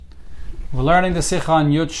We're learning the Sicha on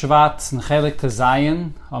Yud Shvat and Likkutei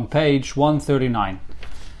Zayin on page 139.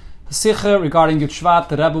 The Sicha regarding Yud Shvat,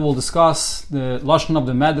 the Rebbe will discuss the Lashon of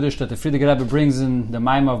the Medrash that the Frierdiker Rebbe brings in the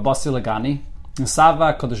maamar of Basi Legani. In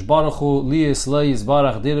Sava, Kodesh Baruch Hu, Liyis Leis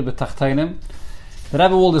Barach Dir B'Tachteinim. The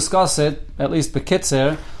Rebbe will discuss it, at least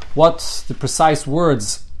Bekitzer, what the precise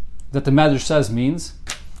words that the Medrash says means.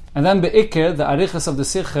 And then Be'ikir, the Arichas of the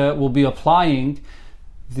Sicha, will be applying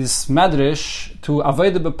this Medrash to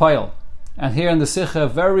Avodah B'Poel. And here in the Sicha,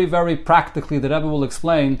 very, very practically, the Rebbe will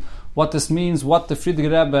explain what this means, what the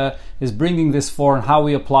Frierdiker Rebbe is bringing this for, and how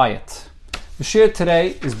we apply it. The Shir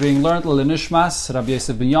today is being learned L'Nishmas, Rabbi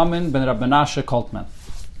Yosef ben Yamin ben Rabbi Menashe Koltman.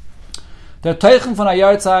 Der Teichen von der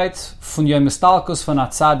Yahrzeit, von Yom Mistalkus von a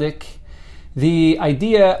Tzadik, the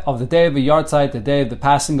idea of the day of a Yahrzeit, the day of the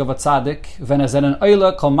passing of a Tzadik, when an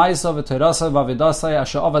Oila kol Maisa v'Torasa v'Avidasai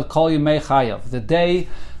asher avad kol Yimei Chayav, the day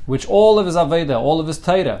which all of his Aveda, all of his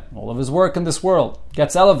Torah, all of his work in this world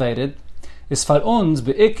gets elevated, is for uns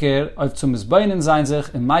beikir auf zum Mizbeinen sein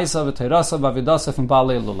sich in Maisa v'Torasa v'Avidasai von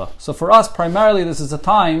Balei Lula. So for us, primarily, this is a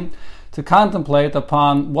time to contemplate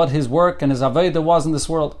upon what his work and his Aveda was in this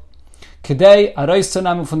world. Kedei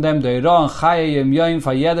areistunamu von dem deira and chaye yem yoyim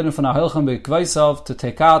vayederen von ahilchem beikvaisav, to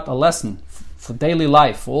take out a lesson for daily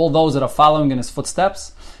life, for all those that are following in his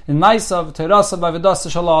footsteps, in Maisa v'Torasa v'Avidasai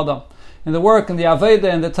shel Adam, in the work and the Aveda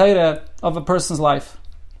and the Torah of a person's life.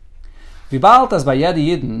 Vibalt as by Yedi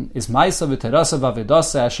Yidden is Maisa v'Torasa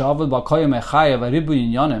v'Avidasai asher avad b'koyim echaya v'ribu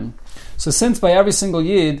yinyonim. So since by every single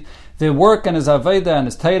Yid, the work and his Aveda and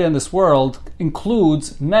his Torah in this world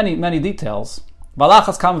includes many, many details.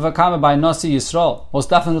 Balachas kama v'kama by Nasi Yisrael,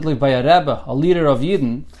 most definitely by a Rebbe, a leader of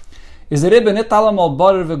Yidden, is the Rebbe nit allemal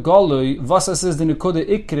barer v'golui, was es is the Likkutei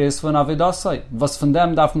ikris von Avidasai, was von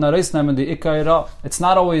dem darf man herausnehmen die Ikayra. It's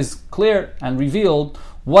not always clear and revealed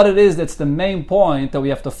what it is that's the main point that we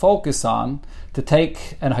have to focus on to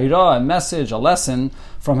take an Hayra, a message, a lesson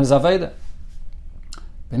from his Aveda.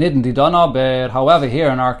 However, here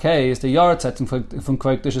in our case, the Yahrzeit von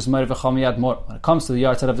Kveikdish is more v'chamiyad more. When it comes to the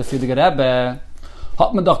Yahrzeit of the Frierdiker Rebbe,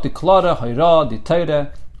 hat man doch die klare Hayra, die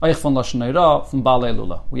Torah, we have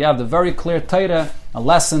the very clear Torah, a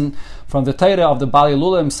lesson from the Torah of the Bali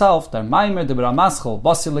Lula himself. Der maamar, der Bramaschel,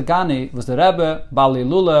 Basi Legani, was the Rebbe, Bali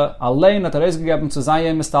Lula, allein hat gegeben zu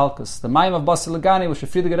sein Mistalkus. The maamar of Basi Legani, which the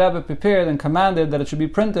Frierdiker Rebbe prepared and commanded that it should be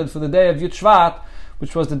printed for the day of Yud Shvat,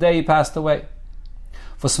 which was the day he passed away.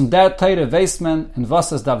 For some der Torah Weisman, and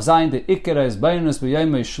was es darf sein, the Ikera is beinus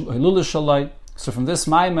b'yom Hilula Shalai. So from this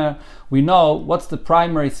maamar, we know what's the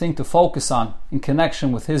primary thing to focus on in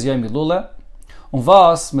connection with his Yom Hilula. Und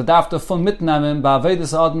was man darf davon mitnehmen bei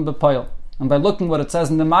Avedas Adam B'Poel. And by looking what it says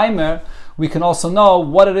in the maamar, we can also know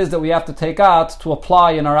what it is that we have to take out to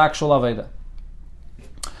apply in our actual Aveda.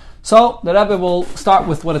 So the Rebbe will start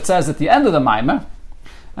with what it says at the end of the maamar,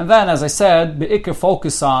 and then, as I said, Be'ikr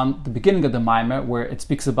focus on the beginning of the maamar, where it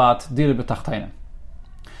speaks about Dir B'Tachteinim.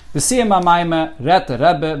 The Siyama maamar redt der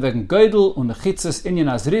Rebbe wegen Geudel und Nechitzes Inyan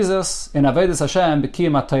Azrizas in Avedas Hashem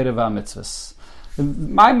B'Kiyam HaTorah v'Amitzvos. The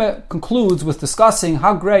maamar concludes with discussing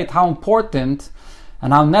how great, how important,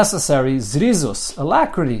 and how necessary Zrizus,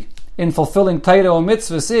 alacrity, in fulfilling Torah or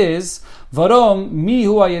Mitzvahs is. Varom mi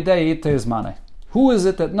hu hayedei teizmane. Who is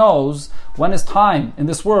it that knows when his time in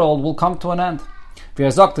this world will come to an end?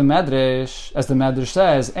 As the Medrash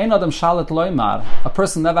says, Ein Adam Shalit Loimar, a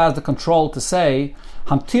person never has the control to say,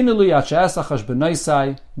 Hamtinu li achash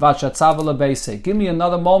b'noisai v'achatzav lebeisei. Give me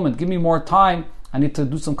another moment, give me more time. I need to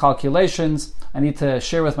do some calculations. I need to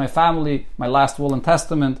share with my family my last will and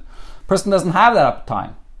testament. A person doesn't have that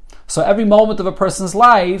time. So every moment of a person's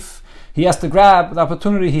life, he has to grab the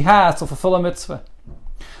opportunity he has to fulfill a mitzvah.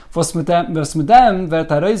 What this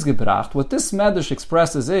Medrash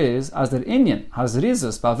expresses is, as der Inyan,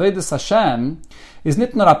 Hazrizas, Ba'avedas Hashem, is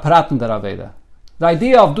nit nur a praten der Aveda. The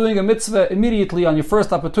idea of doing a mitzvah immediately on your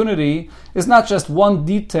first opportunity is not just one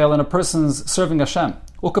detail in a person's serving Hashem.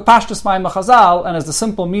 Ukapashtus ma'im Chazal, and as the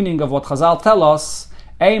simple meaning of what Chazal tell us,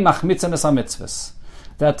 ei machmitzenes ha-mitzvahs.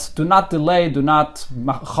 That do not delay, do not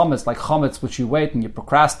chometz, like chometz, which you wait and you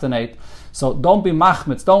procrastinate. So don't be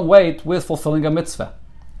machmitz, don't wait with fulfilling a mitzvah.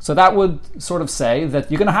 So that would sort of say that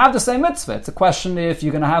you're going to have the same mitzvah. It's a question if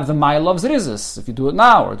you're going to have the mile of zrizis, if you do it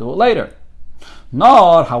now or do it later.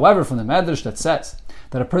 Nor, however, from the Medrash that says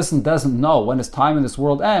that a person doesn't know when his time in this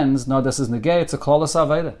world ends, no, this is negay, it's a klolas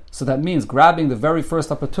aveda. So that means grabbing the very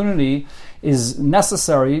first opportunity is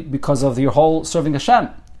necessary because of your whole serving Hashem.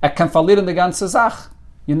 Ek kan verlieren de ganze Sach.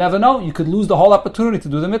 You never know, you could lose the whole opportunity to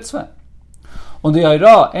do the mitzvah. This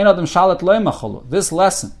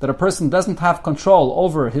lesson, that a person doesn't have control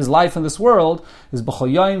over his life in this world, is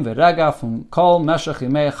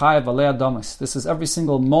this is every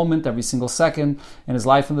single moment, every single second in his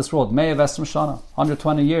life in this world.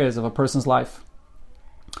 120 years of a person's life.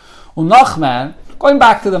 Going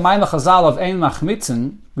back to the maamar Chazal of Ein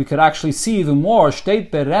Machmitzen, we could actually see even more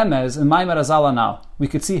Shteit Beremez in maamar Chazal now. We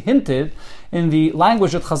could see hinted in the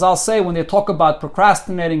language that Chazal say when they talk about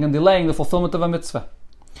procrastinating and delaying the fulfillment of a mitzvah.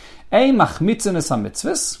 Ein Machmitzen is a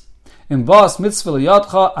mitzvahs. In Bas mitzvah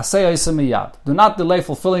liyadcha aseh yisem miyad. Do not delay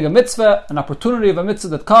fulfilling a mitzvah, an opportunity of a mitzvah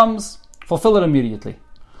that comes, fulfill it immediately.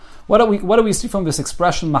 What do we see from this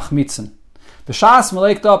expression Machmitzen? B'shas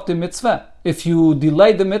melekta up the mitzvah. If you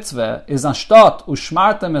delay the mitzvah, is anshtat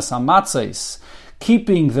ushmartem es hamatzais,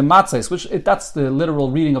 keeping the matzais, that's the literal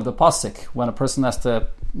reading of the pasuk, when a person has to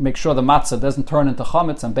make sure the matzah doesn't turn into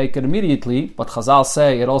chametz and bake it immediately. But Chazal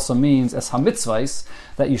say it also means es hamitzvais,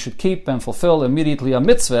 that you should keep and fulfill immediately a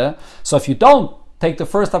mitzvah. So if you don't take the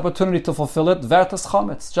first opportunity to fulfill it, vertas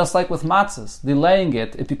chametz. Just like with matzahs, delaying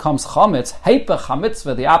it becomes chametz. Heipach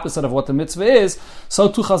hamitzvah, the opposite of what the mitzvah is. So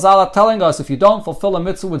too Chazal are telling us, if you don't fulfill a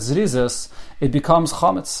mitzvah with zrizas, it becomes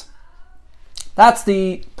chametz. That's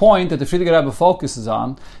the point that the Frierdiker Rebbe focuses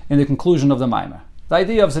on in the conclusion of the maamar. The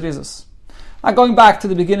idea of zrizas. Now going back to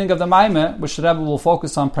the beginning of the maamar, which the Rebbe will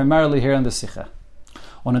focus on primarily here in the Sicha.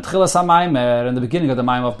 On the Tchilas HaMaamar, in the beginning of the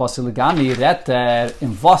maamar of Basi Legani, redt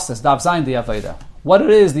in was es darf sein die Aveda. What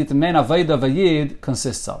it is that the main Aveda of a Yid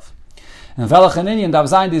consists of. And welchen inyan darf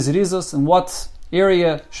sein die zrizas, and what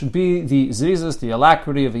area should be the zrizas, the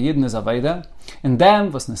alacrity of a Yid in his Aveda. And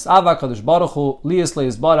then, was nesava kadosh baruch hu liyas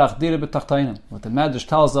leizbarach dire b'tachtainim. What the Medrash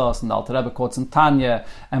tells us, and the Alter Rebbe quotes in Tanya,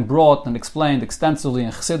 and brought and explained extensively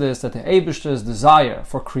in Chassidus, that the Eibishter's desire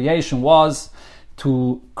for creation was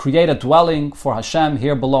to create a dwelling for Hashem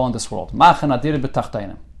here below in this world. Machen adire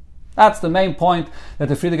b'tachtainim. That's the main point that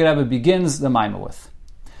the Frierdiker Rebbe begins the maamar with.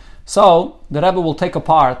 So, the Rebbe will take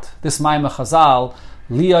apart this maamar Chazal,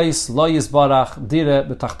 Liyais lo yizbarach dire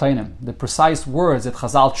b'tachtainim. The precise words that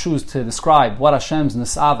Chazal choose to describe what Hashem's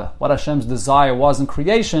nisava, what Hashem's desire was in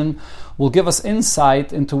creation, will give us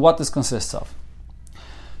insight into what this consists of.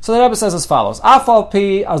 So the Rebbe says as follows: Afal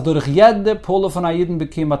pi as durch jede pole von Ayidin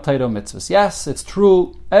bekim a Torah mitzvahs. Yes, it's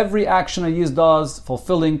true. Every action a Yid does,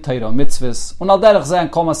 fulfilling Torah mitzvahs. Und al derech zeh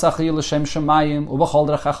kol masach yil l'shem shemayim ubachol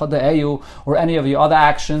derech echad de'eyu, or any of your other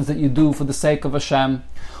actions that you do for the sake of Hashem,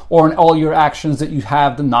 or in all your actions that you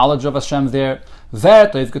have the knowledge of Hashem there.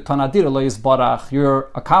 You're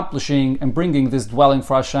accomplishing and bringing this dwelling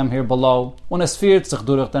for Hashem here below. And this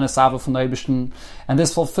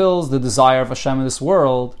fulfills the desire of Hashem in this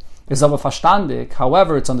world. Is aber verstandig.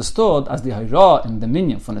 However, it's understood as the Hayra and the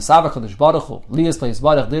Minyan von Nesava Kadosh Baruch Hu Liyas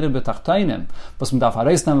Leisbarach Dire B'Tachtainim, was man darf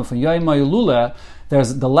harausnehmen von Yom Ha'ilula.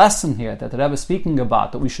 There's the lesson here that the Rebbe is speaking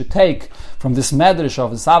about that we should take from this Medrash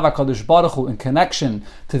of Nesava Kadosh Baruch Hu in connection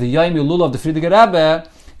to the Yom Ha'ilula of the Frierdiker Rebbe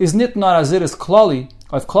is nit nor aziris klali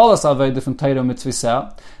of klalas aved from Torah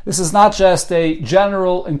mitzvah. This is not just a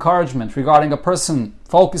general encouragement regarding a person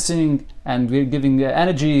focusing and giving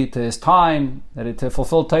energy to his time to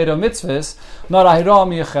fulfill Torah mitzvahs. Nor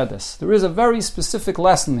ahiram yechedes. There is a very specific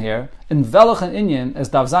lesson here in velchen inyan as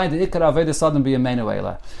dav zayin the ikar aveda sadam be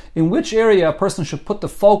amenuela. In which area a person should put the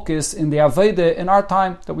focus in the aveda in our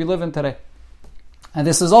time that we live in today. And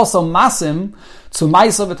this is also masim to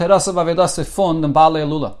ma'isa v'terasa v'avedase fund and baalei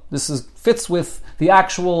lula. This fits with the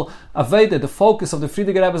actual aveda, the focus of the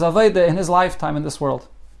Frierdiker Rebbe's aveda in his lifetime in this world.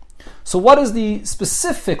 So what is the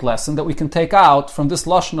specific lesson that we can take out from this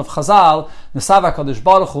lashon of Chazal, Nesava Kadosh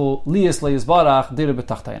Baruch Hu Liyas Leizbarach Dire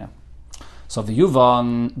B'Tachtainim? So the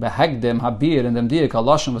Yuvan behegdem habir in dem diak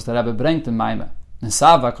lashon was the Rebbe bringt in maamar. Let's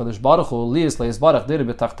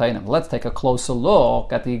take a closer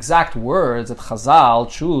look at the exact words that Chazal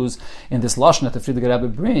choose in this lashon that the Frierdiker Rebbe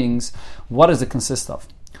brings. What does it consist of?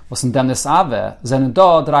 What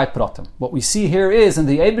we see here is in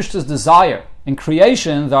the Eibishter's desire in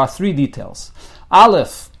creation there are three details: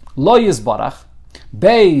 Aleph lo yizbarach,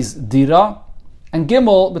 Beis dira, and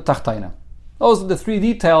Gimel b'tachtainim. Those are the three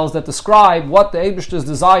details that describe what the Eibishter's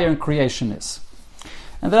desire in creation is.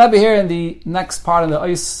 And the Rebbe here in the next part of the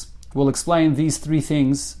Eis will explain these three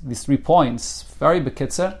things, these 3 points, very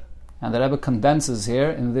bekitzer, and the Rebbe condenses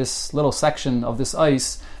here in this little section of this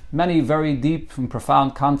Eis many very deep and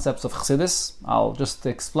profound concepts of Chassidus. I'll just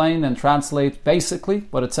explain and translate basically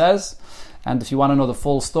what it says, and if you want to know the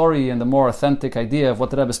full story and the more authentic idea of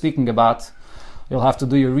what the Rebbe is speaking about, you'll have to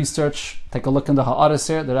do your research, take a look in the Ha'aris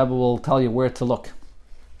here, the Rebbe will tell you where to look.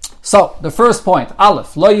 So, the first point,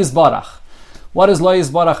 Aleph, Lo Yizbarach. What does Lo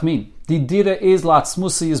Yizbarach mean? The dire is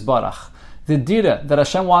latzmusi Yizbarach. the dira that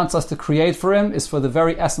Hashem wants us to create for Him is for the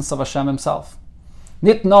very essence of Hashem Himself.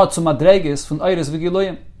 Nit nur zu madregis von eures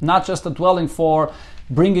v'giloyim, not just a dwelling for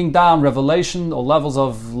bringing down revelation or levels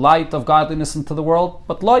of light of godliness into the world,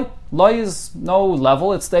 but loy. Loy is no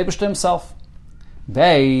level, it's the Eibishter Himself.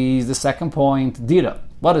 Beis, the second point, dira.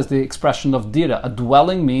 What is the expression of dira? A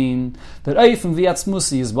dwelling mean that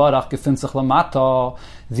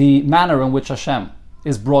the manner in which Hashem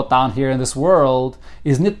is brought down here in this world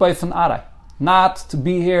is nit ba'ifin arai, not to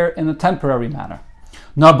be here in a temporary manner.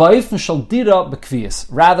 Nor ba'ifin shall dira b'kviyas.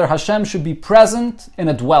 Rather, Hashem should be present in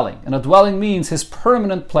a dwelling. And a dwelling means His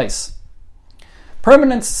permanent place.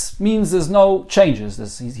 Permanence means there's no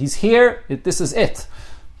changes. He's here, this is it.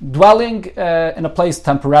 Dwelling in a place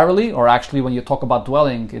temporarily, or actually when you talk about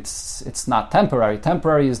dwelling, it's not temporary.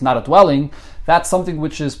 Temporary is not a dwelling. That's something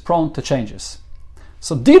which is prone to changes.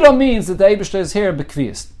 So dira means that the Eibishter is here,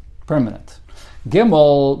 b'kviyas, permanent.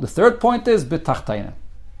 Gimel, the third point is b'tachtainim,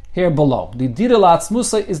 here below. The dira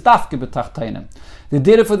la'atzmusa is dafke b'tachtainim. The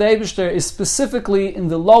dira for the Eibishter is specifically in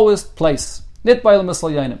the lowest place, nit ba'il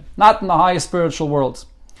mislayainim, not in the highest spiritual worlds.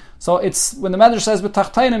 So it's when the Medrash says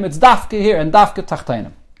b'tachtainim, it's dafke here and dafke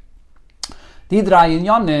tachtainim.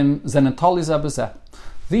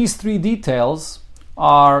 These three details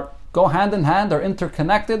go hand in hand, they're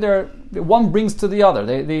interconnected, one brings to the other.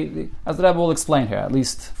 They, as the Rebbe will explain here, at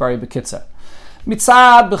least very bekitzer.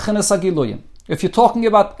 If you're talking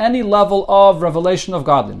about any level of revelation of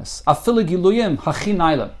godliness, even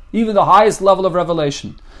the highest level of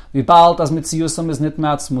revelation,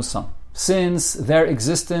 since their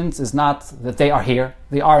existence is not that they are here,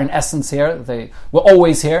 they are in essence here, they were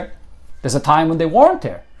always here. There's a time when they weren't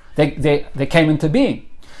here. They came into being.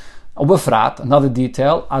 Another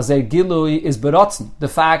detail, azay gilui is berotzen. The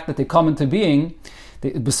fact that they come into being,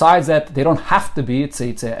 besides that they don't have to be, it's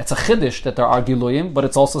a chiddush that there are giluyim, but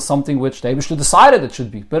it's also something which the Eibishter decided it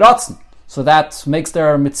should be, berotzen. So that makes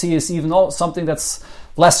their mitzias even something that's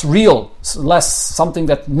less real, less something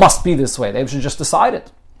that must be this way. The Eibishter just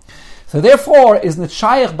decided. So therefore, is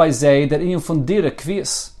nitshayach by zay that in von dira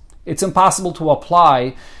kvias. It's impossible to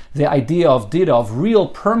apply the idea of dira, of real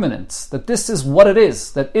permanence, that this is what it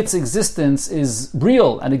is, that its existence is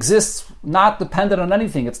real and exists not dependent on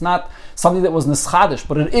anything. It's not something that was nischadish,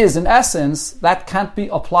 but it is, in essence, that can't be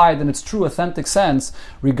applied in its true, authentic sense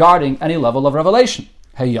regarding any level of revelation.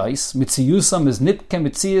 Heyais, mitziyusam is nitke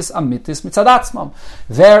mitzias amitis mitzadatzmam.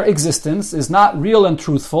 Their existence is not real and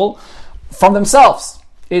truthful from themselves.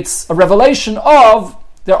 It's a revelation of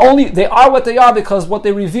they are what they are because what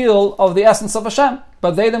they reveal of the essence of Hashem.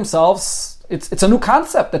 But they themselves, it's a new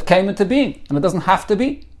concept that came into being, and it doesn't have to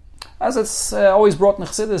be. As it's always brought in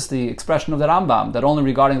Chassidus, the expression of the Rambam, that only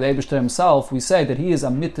regarding the Eibishter himself, we say that he is a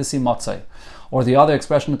mitzisi motzai. Or the other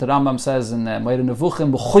expression that the Rambam says in Meir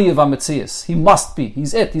Nevuchim, b'chuyev ha-metzias. He must be,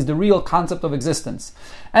 he's it, he's the real concept of existence.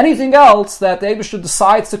 Anything else that the Eibishter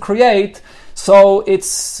decides to create, so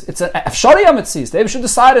it's a Afshari ha-metzias. The Eibishter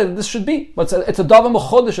decided that this should be, but it's a davar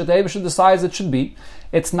mechudesh that the Eibishter decides it should be.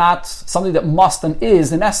 It's not something that must and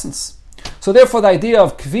is in essence. So therefore the idea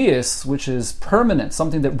of kviyas, which is permanent,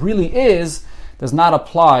 something that really is, does not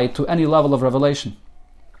apply to any level of revelation.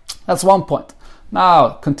 That's one point. Now,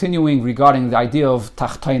 continuing regarding the idea of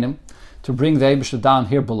tachtainim, to bring the Eibishter down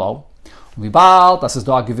here below.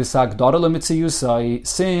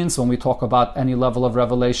 Since when we talk about any level of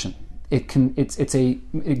revelation, it's a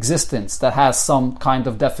existence that has some kind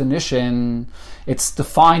of definition, it's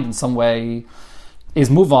defined in some way, is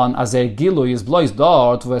move on as a gilui is blois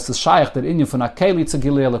dort versus shaykh der inyan von akeli to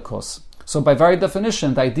gilui elokos. So by very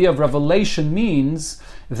definition, the idea of revelation means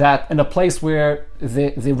that in a place where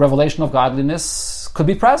the revelation of godliness could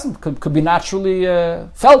be present, could be naturally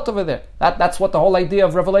felt over there. That's what the whole idea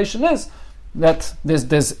of revelation is. That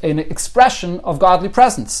there's an expression of godly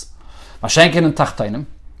presence. Mashenkin and tachtainim,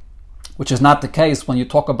 which is not the case when you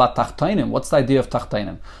talk about tachtainim. What's the idea of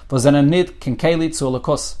tachtainim? V'zenanit kinkeli to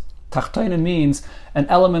elokos. Tachtainim means an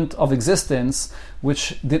element of existence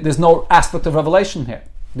which there's no aspect of revelation here.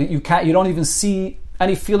 You don't even see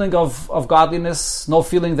any feeling of godliness, no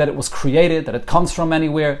feeling that it was created, that it comes from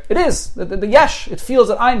anywhere. It is. The yesh, it feels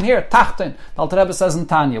that I'm here, tachtain. The Alter Rebbe says in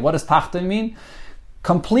Tanya, what does tachtain mean?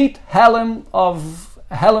 Complete helim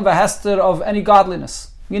v'hester of any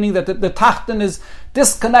godliness. Meaning that the tachtain is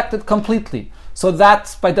disconnected completely. So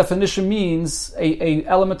that, by definition, means a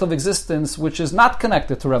element of existence which is not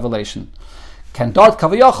connected to revelation. So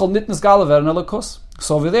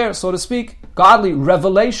over there, so to speak, godly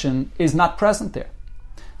revelation is not present there.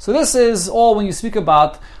 So this is all when you speak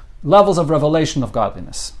about levels of revelation of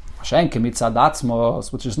godliness. Which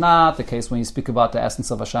is not the case when you speak about the essence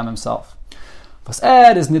of Hashem himself. First of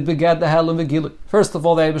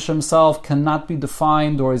all, the Eibusher himself cannot be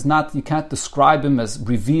defined, or you can't describe him as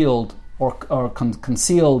revealed or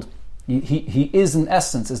concealed. He is in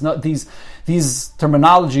essence. Is not these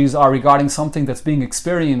terminologies are regarding something that's being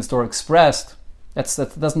experienced or expressed.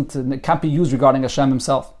 It can't be used regarding Hashem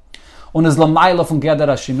himself. And the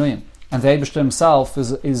Eibusher himself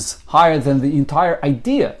is higher than the entire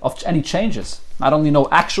idea of any changes. Not only no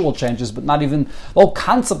actual changes, but not even the whole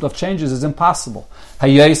concept of changes is impossible. The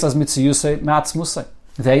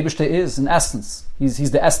Eibusher is, in essence,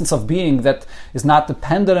 he's the essence of being that is not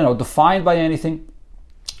dependent or defined by anything.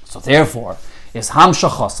 So therefore, is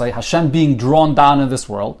Hamshachos, Hashem being drawn down in this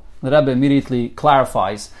world. The Rebbe immediately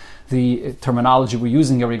clarifies the terminology we're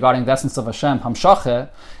using here regarding the essence of Hashem, Hamshache,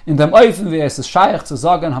 in dem Oifen wie es ist shaykh zu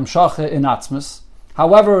sagen Hamshache in Atzmus.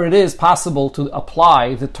 However, it is possible to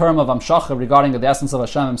apply the term of Hamshache regarding the essence of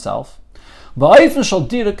Hashem himself.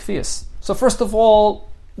 So first of all,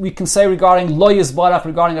 we can say regarding Lo Yizbarach,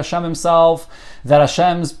 regarding Hashem himself, that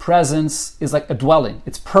Hashem's presence is like a dwelling.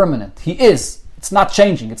 It's permanent. He is. It's not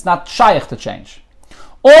changing. It's not shaykh to change.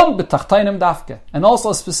 And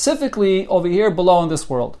also specifically over here below in this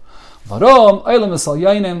world.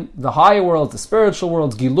 The higher world, the spiritual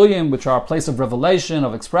worlds, Giluyim, which are a place of revelation,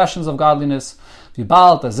 of expressions of godliness, since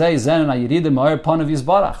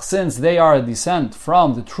they are a descent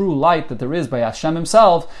from the true light that there is by Hashem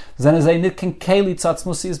himself,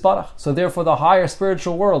 so therefore the higher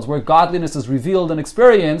spiritual worlds where godliness is revealed and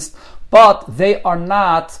experienced, but they are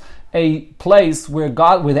not a place where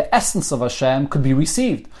the essence of Hashem could be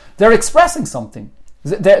received. They're expressing something.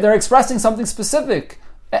 They're expressing something specific.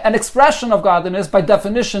 An expression of godliness, by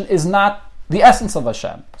definition, is not the essence of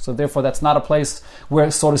Hashem. So therefore, that's not a place where,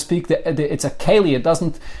 so to speak, it's a keli. It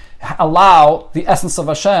doesn't allow the essence of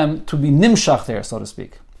Hashem to be nimshach there, so to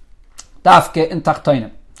speak. Dafke in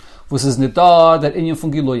tachtonim. This is nidar that inyan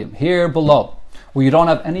fun giluyim. Here below, where you don't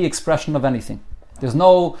have any expression of anything. There's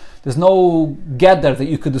no gedder that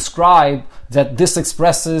you could describe that this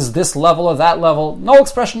expresses this level or that level. No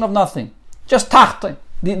expression of nothing. Just tachtonim.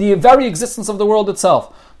 The very existence of the world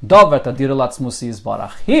itself. Here, the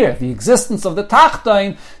existence of the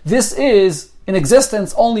Tachtain, this is in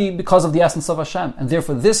existence only because of the essence of Hashem. And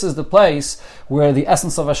therefore this is the place where the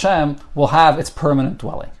essence of Hashem will have its permanent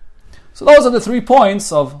dwelling. So those are the 3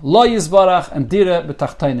 points of Lo Yizbarach and Dire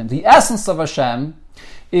B'Tachtainim. The essence of Hashem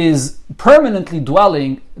is permanently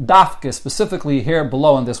dwelling, dafke, specifically here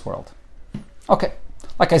below in this world. Okay,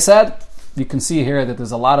 like I said, you can see here that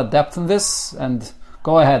there's a lot of depth in this, and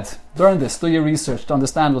go ahead, learn this, do your research to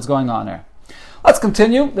understand what's going on here. Let's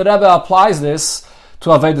continue. The Rebbe applies this to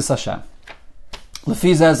Avodas Hashem.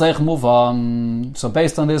 So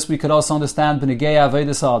based on this, we could also understand B'negei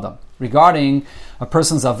Avodas Adam, regarding a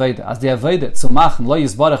person's Aveda. As the Aveda, to machen, lo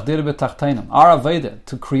yizbarach dir b'tachteinam. Our Aveda,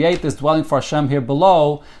 to create this dwelling for Hashem here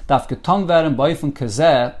below, darf getan werden b'ofen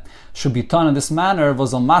kezeh, should be done in this manner,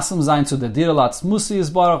 was on masam sein zu der dir latzmusi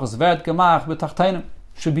yizbarach, was werd gemach b'tachteinam.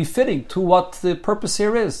 Should be fitting to what the purpose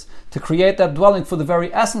here is, to create that dwelling for the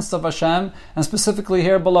very essence of Hashem, and specifically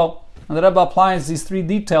here below. And the Rebbe applies these 3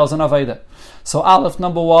 details in Aveda. So Aleph,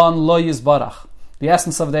 number 1, Lo Yizbarach, the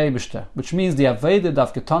essence of the Eibusher, which means the Aveda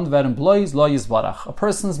darf getan werden blois Lo Yizbarach. A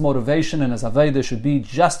person's motivation in his Aveda should be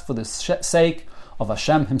just for the sake of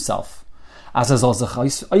Hashem himself. As soll sich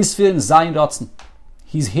ausführen sein Ratzen.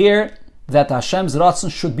 He's here that Hashem's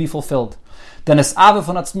Ratzen should be fulfilled. Then es ave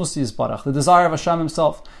von Atzmus Yizbarach, the desire of Hashem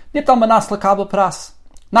himself. Nit al manas lekabel pras.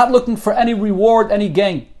 Not looking for any reward, any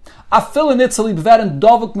gain. Not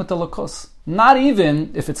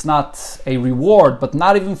even if it's not a reward, but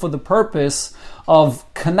not even for the purpose of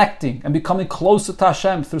connecting and becoming closer to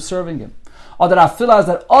Hashem through serving Him. Or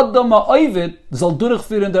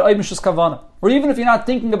even if you're not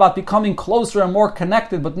thinking about becoming closer and more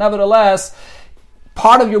connected, but nevertheless,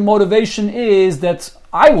 part of your motivation is that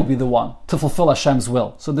I will be the one to fulfill Hashem's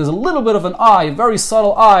will. So there's a little bit of an eye, a very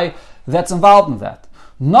subtle eye, that's involved in that.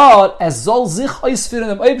 Not as soll sich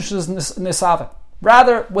ausführen im Eibusher's nesave.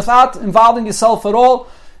 Rather, without involving yourself at all,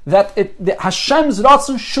 that Hashem's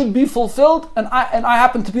ratzon should be fulfilled, and I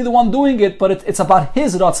happen to be the one doing it, but it's about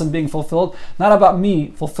His ratzon being fulfilled, not about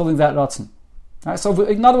me fulfilling that ratzon. Right? So,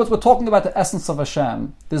 in other words, we're talking about the essence of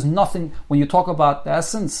Hashem. There's nothing, when you talk about the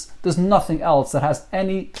essence, there's nothing else that has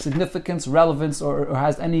any significance, relevance, or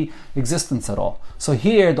has any existence at all. So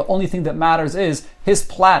here, the only thing that matters is His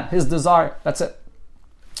plan, His desire. That's it.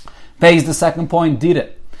 Base the second point, did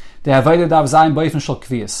it. The Avodah darf sein b'ofen shel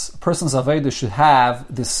kvius. A person's Avodah should have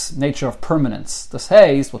this nature of permanence. Das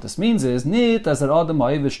heißt, what this means is, nicht as adam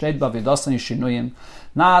ha'ovev steht b'avodasan shinuyim,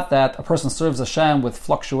 not that a person serves Hashem with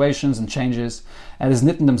fluctuations and changes, and is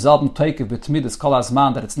nicht in demselben teikev b'tmidus kol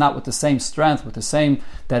hazman, that it's not with the same strength, with the same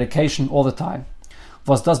dedication all the time.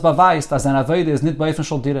 Was das beweist, as an Avodah is nicht b'ofen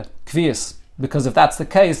shel dire, kvius. Because if that's the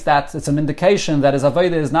case, it's an indication that his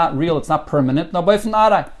Avodah is not real, it's not permanent. No, b'ofen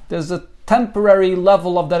arai. There's a temporary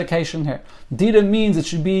level of dedication here. Dira means it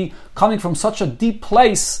should be coming from such a deep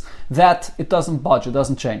place that it doesn't budge, it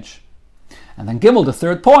doesn't change. And then Gimel, the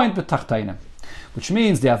third point, b'tachtainim, which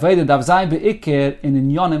means the Avodah dav zayin be'ikir in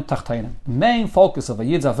inyonim tachtainim. The main focus of a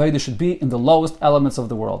Yid's Avodah should be in the lowest elements of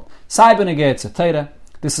the world. Sai b'negei tzatayra.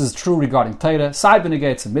 This is true regarding Torah. Sai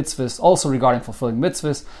b'negei tzat mitzvahs, also regarding fulfilling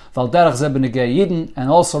mitzvahs. Val derech zeh b'negei yidden, and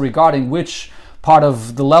also regarding which part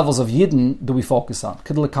of the levels of Yidden do we focus on.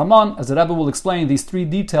 Kedel Kaman, as the Rebbe will explain these three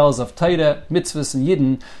details of Torah, mitzvahs, and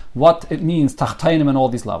Yidden, what it means, tachtainim, and all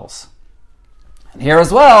these levels. And here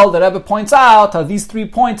as well, the Rebbe points out how these 3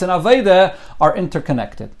 points in Avodah are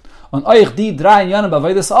interconnected. On euch die drei Inyanim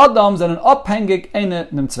b'avodas Adam sind abhängig eine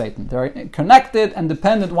dem zweiten. They are connected and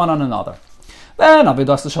dependent one on another. Then, if a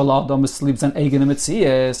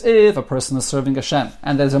person is serving Hashem,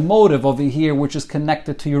 and there's a motive over here which is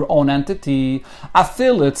connected to your own entity, even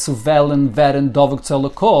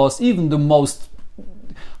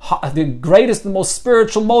the greatest, the most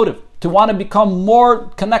spiritual motive, to want to become more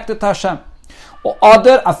connected to Hashem. Or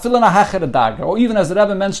even as the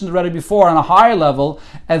Rebbe mentioned already before, on a higher level,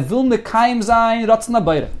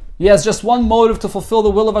 he has just one motive to fulfill the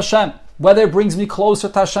will of Hashem. Whether it brings me closer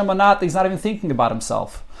to Hashem or not, he's not even thinking about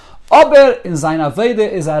himself. Aber in sein Avodah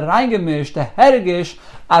is reingemischt, der Hergish,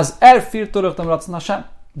 as führt durch den Ratzon Hashem.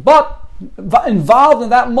 But involved in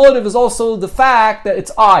that motive is also the fact that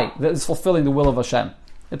it's I that is fulfilling the will of Hashem.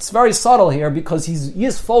 It's very subtle here because he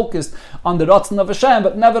is focused on the Ratzon of Hashem,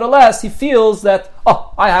 but nevertheless he feels that,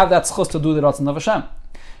 I have that Sichos to do the Ratzon of Hashem.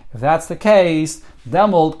 If that's the case,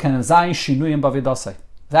 demol can zayin shinuyim b'avodasei.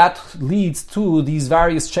 That leads to these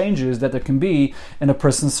various changes that there can be in a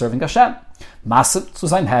person serving Hashem.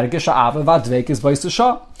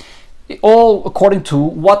 All according to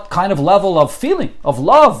what kind of level of feeling, of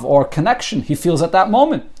love or connection he feels at that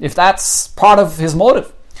moment, if that's part of his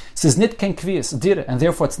motive. And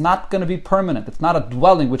therefore it's not going to be permanent. It's not a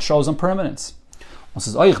dwelling which shows impermanence.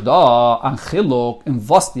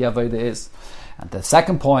 And the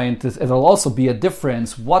second point is it'll also be a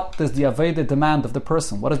difference. What does the Avodah demand of the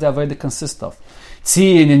person? What does the Avodah consist of?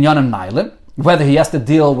 Whether he has to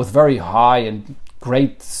deal with very high and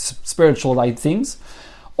great spiritual things,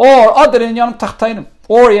 or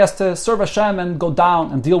he has to serve Hashem and go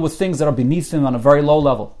down and deal with things that are beneath him on a very low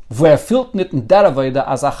level. In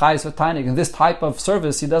this type of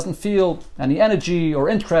service, he doesn't feel any energy or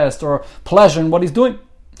interest or pleasure in what he's doing.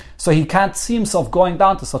 So he can't see himself going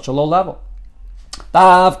down to such a low level.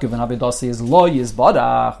 Given Avedasi is lo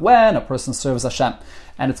yizbarach, when a person serves Hashem,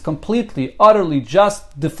 and it's completely, utterly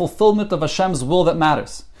just the fulfillment of Hashem's will that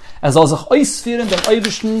matters. As also oisfiren den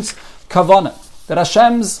Eivishten's kavana, that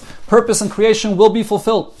Hashem's purpose and creation will be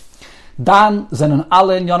fulfilled. Dan zenen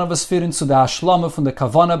alle in Yonavasfirin zu der Hashlama von der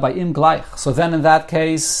kavana by im gleich. So then in that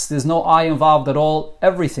case, there's no I involved at all.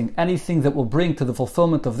 Anything that will bring to the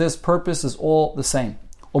fulfillment of this purpose is all the same.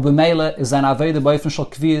 And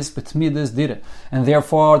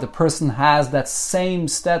therefore the person has that same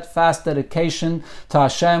steadfast dedication to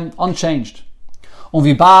Hashem unchanged.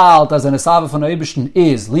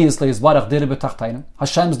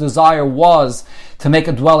 Hashem's desire was to make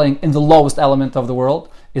a dwelling in the lowest element of the world.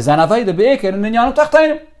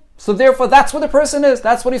 So therefore that's what the person is.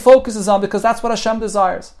 That's what he focuses on, because that's what Hashem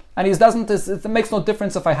desires. And it makes no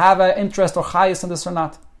difference if I have an interest or chayis in this or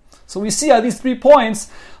not. So we see how these 3 points,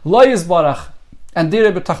 Lo Yizbarach and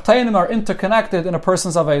Dire B'Tachtainim, are interconnected in a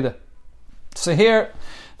person's Avodah. So here,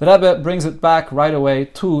 the Rebbe brings it back right away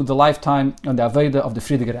to the lifetime and the Avodah of the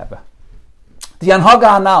Frierdiker Rebbe. The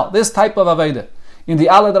Anhaga now, this type of Avodah, in the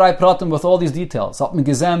Ale Drei Pratim with all these details,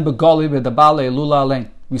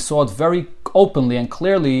 we saw it very openly and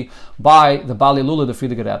clearly by the Bali Lula, the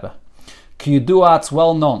Frierdiker Rebbe. Kiyudua, it's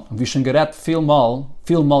well known. Vishen Geret Filmal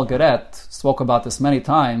Geret, spoke about this many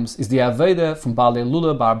times, is the Avodah from Bali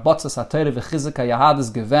Lula, Bar Botzas HaTeirah V'Chizika Yahadis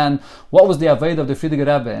Geven. What was the Avodah of the Frierdiker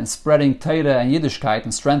Rebbe in spreading Teirah and Yiddishkeit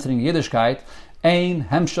and strengthening Yiddishkeit? Ein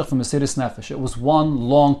Hemshech from Mesiris Nefesh. It was one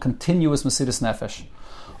long, continuous Mesiris Nefesh.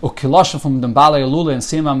 Ukilosha from the Bali Lula and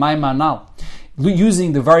Sima Maamar now.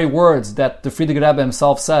 Using the very words that the Frierdiker Rebbe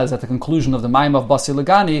himself says at the conclusion of the maamar of Basi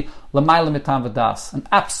Legani, L'mayla mitam v'das, an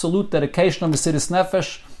absolute dedication of Mesiris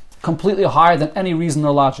Nefesh completely higher than any reason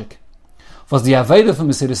or logic. Was the Aveda from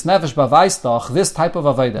Mesiris Nefesh beweist doch, this type of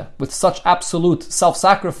Aveda, with such absolute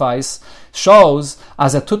self-sacrifice, shows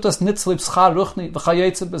as a tutas nitzlib schar ruchni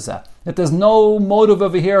v'chayetze bezeh, that there's no motive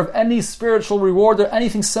over here of any spiritual reward or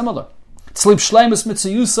anything similar. Tzlib shleimus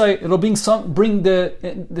mitzayusay, it'll bring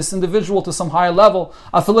this individual to some higher level.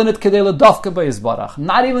 Afilinit kedele dafka be'izbarach.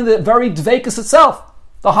 Not even the very dvekus itself,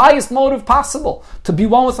 the highest motive possible, to be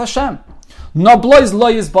one with Hashem. No blois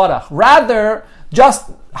lo yizbarach. Rather,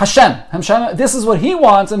 just Hashem, this is what He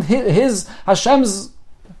wants, and his Hashem's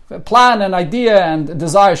plan and idea and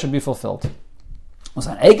desire should be fulfilled. The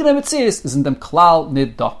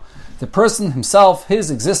person himself, his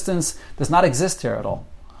existence, does not exist here at all.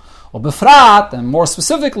 And more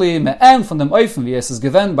specifically, from the Oifen, is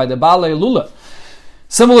given by the Balei Lula,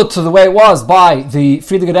 similar to the way it was by the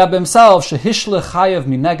Frierdiker Rebbe himself, that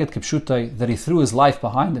he threw his life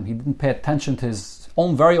behind him. He didn't pay attention to his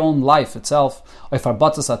very own life itself. He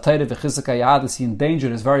endangered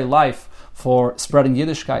his very life for spreading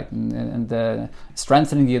Yiddishkeit and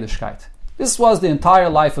strengthening Yiddishkeit. This was the entire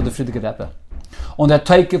life of the Frierdiker Rebbe. On that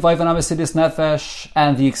Nefesh,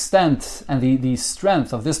 and the extent and the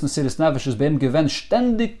strength of this Mesiris Nefesh is being given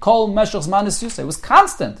ständig kol meshach zman yusay. It was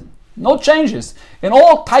constant, no changes in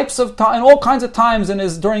all kinds of times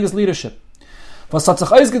during his leadership. It was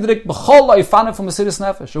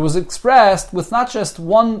expressed with not just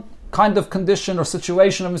one kind of condition or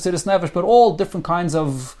situation of Mesiris Nefesh, but all different kinds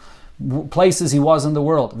of places he was in the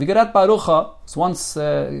world. Vigaret Barucha is once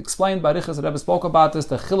explained by Riches, the Rebbe spoke about this,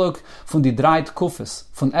 the Chiluk von die dreit Kufis,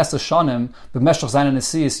 von Esse Shonim, b'meshach seinen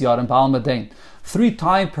Nesiis Yar and Baal Medain. 3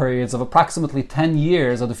 time periods of approximately 10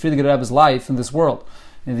 years of the Frierdiker Rebbe's life in this world.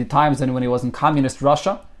 In the times when he was in communist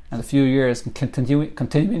Russia, and a few years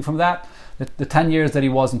continuing from that, the 10 years that he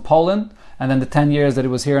was in Poland, and then the 10 years that he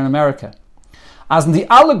was here in America. As in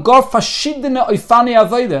the alle gar verschiedene Oifani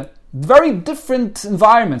Aveda, very different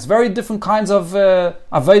environments, very different kinds of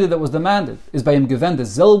Aveda that was demanded, is by him given the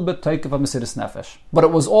Zilbe Teik of Mesiris Nefesh. But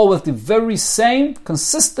it was all with the very same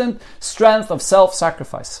consistent strength of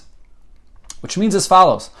self-sacrifice. Which means as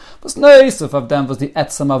follows. Was neisef of them was the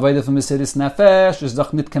Etzam Aveda from Mesiris Nefesh, is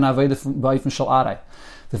doch nit ken Aveda from Baifen Shal Arai.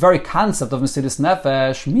 The very concept of Mesiris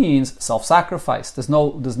Nefesh means self-sacrifice. There's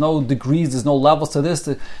no degrees, there's no levels to this,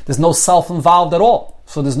 there's no self-involved at all.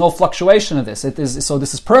 So there's no fluctuation in this. So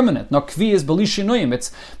this is permanent. No kvi is beli shinuyim.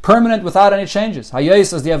 It's permanent without any changes.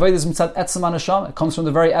 Hayos as the avodas mitzad etzem haneshama. It comes from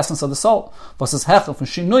the very essence of the soul. Versus hechel from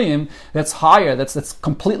shinuyim, that's higher. That's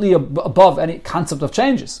completely above any concept of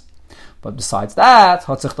changes. But besides that,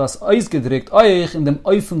 hat sich das ausgedrückt euch in dem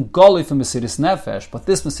Eufen Golli von Mesiris Nefesh. But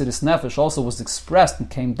this Mesiris Nefesh also was expressed and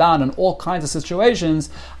came down in all kinds of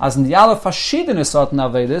situations, as in the alle verschiedene Sorten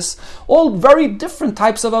Avedis, all very different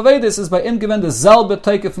types of Avedis is by him given the Zelbe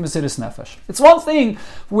Teike from Mesiris Nefesh. It's one thing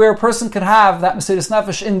where a person can have that Mesiris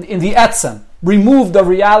Nefesh in the Etzem, removed of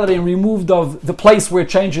reality and removed of the place where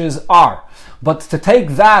changes are. But to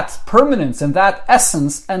take that permanence and that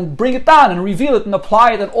essence and bring it down and reveal it and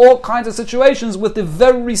apply it in all kinds of situations with the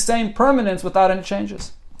very same permanence without any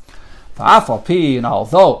changes.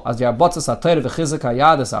 Although, as the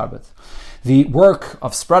work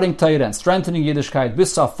of spreading Torah and strengthening Yiddishkeit,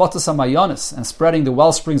 and spreading the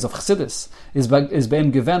well springs of Chassidus is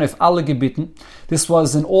being given if alle gebitten. This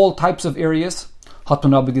was in all types of areas. But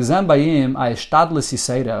here the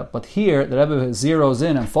Rebbe zeroes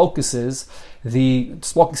in and focuses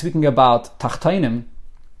speaking about Tachtainim,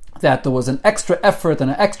 that there was an extra effort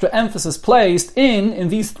and an extra emphasis placed in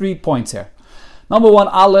these 3 points here. Number 1,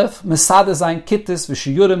 Aleph, Mesade Zayin Kittis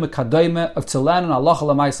V'Shiyurim Mekadoime of Tzilan and Allah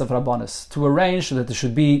L'Mais of Rabbanis, to arrange so that there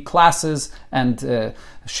should be classes and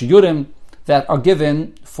Shiyurim that are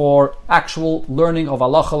given for actual learning of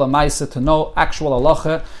halacha l'maisa, to know actual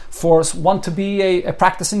halacha, for one to be a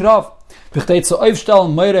practicing Rav.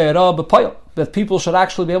 That people should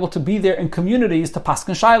actually be able to be there in communities to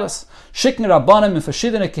paskin shailas. Schicken Rabbanim in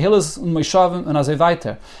verschiedene kehillas und moishavim und azay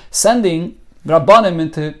weiter. Sending Rabbanim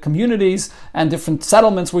into communities and different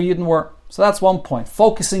settlements where Yidden were. So that's one point.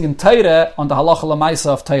 Focusing in Torah on the halacha l'maisa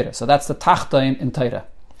of Torah. So that's the tachtain in Torah.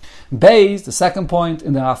 Beis, the second point,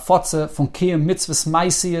 in the Hafotze von Kiyum Mitzvahs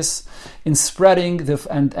Maisius, in spreading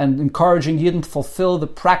and encouraging Yidden to fulfill the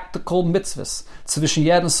practical mitzvahs zwischen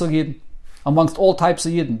Yidden zu Yidden, amongst all types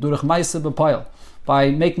of Yidden, durch Maise bepoil,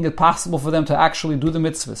 by making it possible for them to actually do the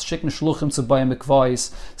mitzvahs, schicken Shluchim zu bauen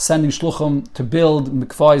mikvahs, sending Shluchim to build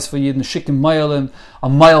mikvahs for Yidden, schicken Meilim, a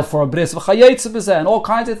mile for a bris, and all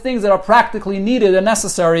kinds of things that are practically needed and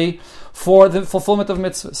necessary for the fulfillment of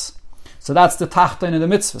mitzvahs. So that's the Tachtain in the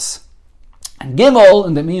mitzvahs. And Gimel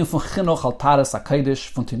in the meaning von Chinuch al Taras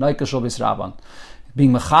HaKadosh von Tinoike Shobis Rabban.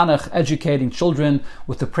 being mechanech, educating children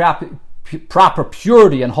with the proper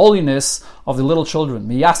purity and holiness of the little children.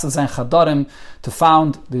 Miyasad zayin chadarim, to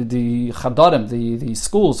found the chadarim, the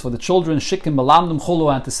schools for the children, shikim melamdum chulu,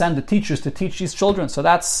 and to send the teachers to teach these children. So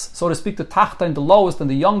that's, so to speak, the tachtain, the lowest and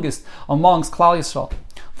the youngest amongst Klal Yisrael.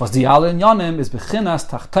 Was the Alin Yonim is bechinas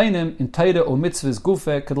tachtainim in Teire o mitzvahs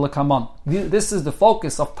gufe kedlekaman. This is the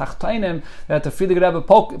focus of tachtainim that the Frierdiker Rebbe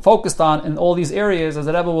focused on in all these areas, as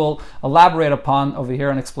the Rebbe will elaborate upon over here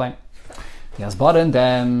and explain. Yes, but and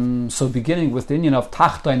then, so beginning with the union of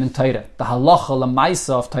tachtain and Teire, the halacha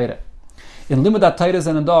lemaisa of Teire. In limudat Teire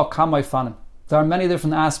and da kamai fanim. There are many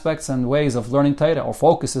different aspects and ways of learning Teire, or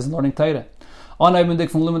focuses in learning Teire. Onaybendik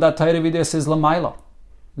from limudat Teire vides is lemaila.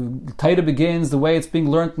 Teire begins the way it's being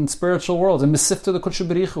learned in spiritual worlds, in Mesifta the Kutshu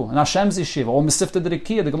Berichu, in Hashem's yeshiva, or Mesifta the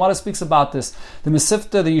Rikiya. The Gemara speaks about this. The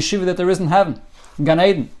Mesifta, the yeshiva that there is in heaven, in Gan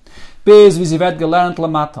Eden. Biz vizivet gleaned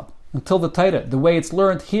lamata. Until the Teire, the way it's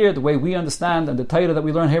learned here, the way we understand, and the Teire that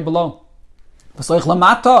we learn here below. And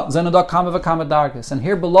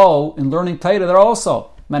here below, in learning Teire, there are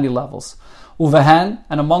also many levels. Uvehen,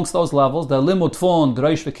 and amongst those levels, the limud fun,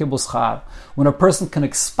 dreish v'kibbutz char, when a person can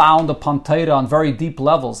expound upon Teire on very deep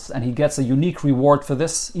levels, and he gets a unique reward for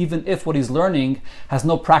this, even if what he's learning has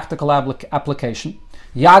no practical application.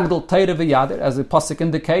 Yagdel Teire v'yadir, as the pasuk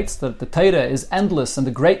indicates, that the Teire is endless, and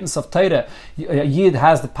the greatness of Teire, Yid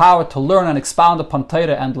has the power to learn and expound upon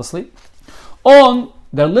Teire endlessly. On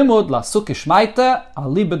der limud la sukish maite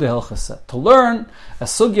alibe de hilchase, to learn a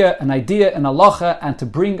sugya, an idea, an halacha, and to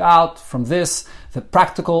bring out from this the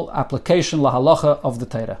practical application la halacha of the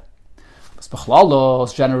Teire.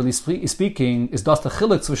 Bechlalos, generally speaking, is das the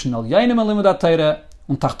chilek zwischen al yainim and limudat Teire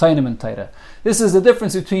und tachtainim and Teire. This is the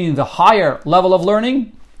difference between the higher level of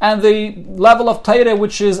learning and the level of Teire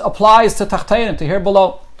which applies to tachtainim, to here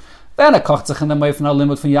below. When a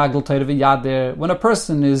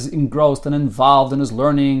person is engrossed and involved in his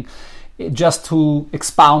learning, just to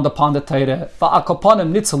expound upon the Teire,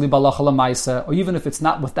 or even if it's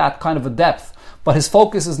not with that kind of a depth, but his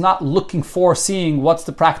focus is not looking for seeing what's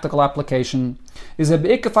the practical application. So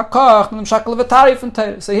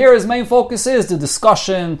here his main focus is the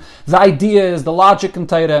discussion, the ideas, the logic in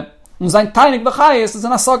Teire. So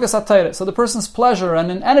the person's pleasure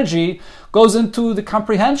and energy goes into the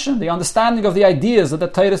comprehension, the understanding of the ideas that the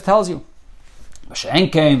Teire tells you.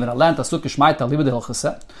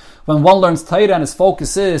 When one learns Teire and his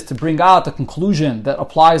focus is to bring out a conclusion that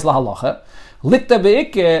applies la halacha, so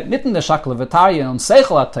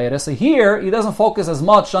here he doesn't focus as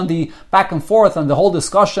much on the back and forth and the whole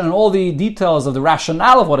discussion and all the details of the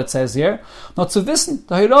rationale of what it says here, not to wissen,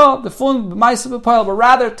 but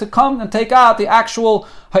rather to come and take out the actual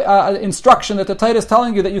instruction that the Teire is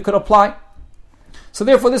telling you that you could apply. So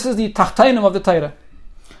therefore this is the tachtainim of the Teire.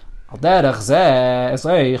 The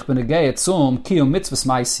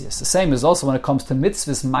same is also when it comes to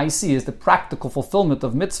mitzvahs maisiyas, the practical fulfillment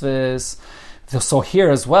of mitzvahs. So here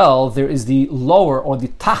as well, there is the lower or the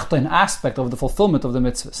tachtain aspect of the fulfillment of the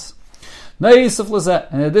mitzvahs.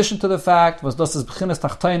 In addition to the fact,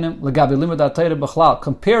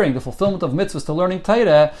 comparing the fulfillment of mitzvahs to learning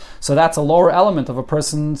Teire, so that's a lower element of a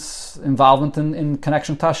person's involvement in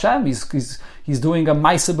connection to Hashem. He's doing a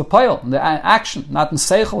ma'aseh b'payil, in the action, not in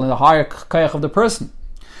seichel, in the higher kayach of the person.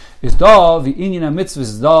 Is da the inyan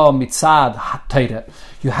mitzvahs da mitzad Teire.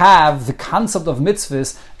 You have the concept of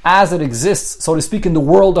mitzvahs as it exists, so to speak, in the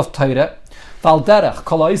world of Teire.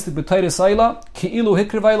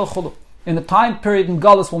 In the time period in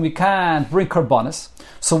Galus when we can't bring karbanis,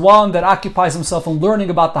 so one that occupies himself in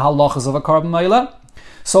learning about the halachas of a karban meila,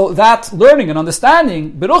 so that learning and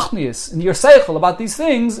understanding beruchnius in your seichel about these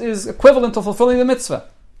things is equivalent to fulfilling the mitzvah.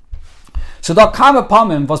 So da kam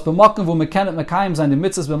upon him was b'makom vu mekanet mekayim zayin the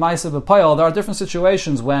mitzvahs b'maaseh b'payil. There are different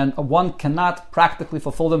situations when one cannot practically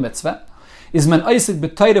fulfill the mitzvah. Is men eisig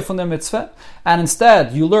b'Teire from the mitzvah, and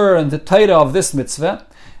instead you learn the Teire of this mitzvah,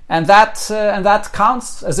 and that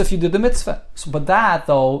counts as if you did the mitzvah. But that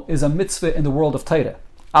though is a mitzvah in the world of Teire.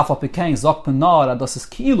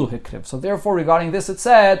 So therefore, regarding this, it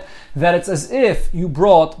said that it's as if you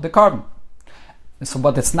brought the carbon. So,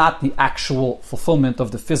 but it's not the actual fulfillment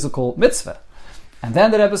of the physical mitzvah. And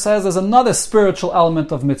then the Rebbe says there's another spiritual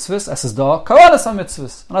element of mitzvahs, as is da kavanas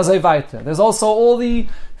mitzvahs, and as weiter. There's also all the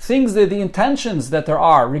things, the intentions that there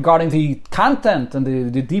are regarding the content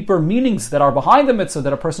and the deeper meanings that are behind the mitzvah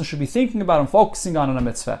that a person should be thinking about and focusing on in a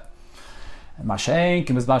mitzvah. But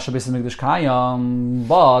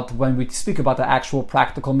when we speak about the actual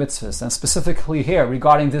practical mitzvahs, and specifically here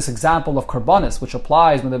regarding this example of karbanis, which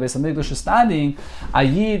applies when the Beis Hamikdash is standing, a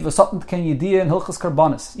yid v'sotn ken yidiyah in hilchas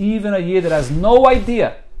karbanis, even a yid that has no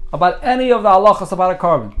idea about any of the halachas about a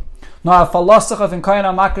carbon. Now, he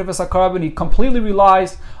completely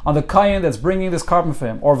relies on the kayin that's bringing this carbon for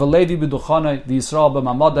him, or v'levi b'duchana, the Yisrael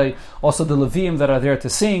b'mamadai, also the Levim that are there to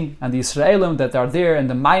sing, and the Israelim that are there in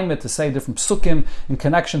the maamar to say different psukim in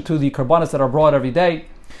connection to the karbanos that are brought every day,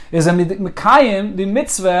 is a mekayim, the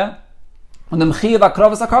mitzvah, and the mechiyav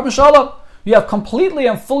akravas carbon shalom. You have completely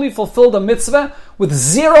and fully fulfilled a mitzvah with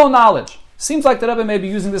zero knowledge. Seems like the Rebbe may be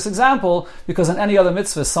using this example because in any other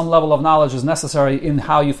mitzvah, some level of knowledge is necessary in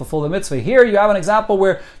how you fulfill the mitzvah. Here you have an example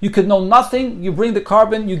where you could know nothing, you bring the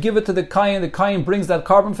carbon, you give it to the kayin brings that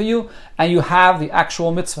carbon for you, and you have the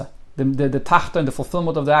actual mitzvah, the tachta and the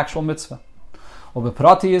fulfillment of the actual mitzvah.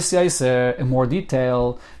 In more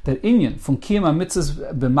detail, that inyan from kiyama mitzvahs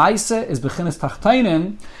b'maise is b'chinas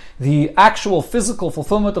tachtainim, the actual physical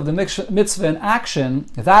fulfillment of the mitzvah in action,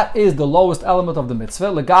 that is the lowest element of the mitzvah.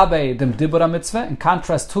 Legabe dem dibura mitzvah, in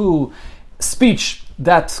contrast to speech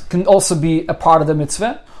that can also be a part of the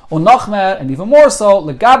mitzvah. Unachmer, and even more so,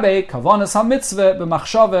 legabe kavanas ha-mitzvah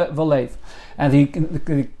b'machshava v'leiv. And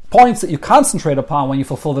the points that you concentrate upon when you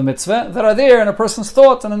fulfill the mitzvah that are there in a person's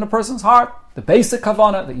thought and in a person's heart. The basic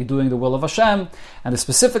kavanah, that you're doing the will of Hashem, and the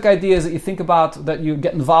specific ideas that you think about, that you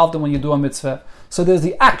get involved in when you do a mitzvah. So there's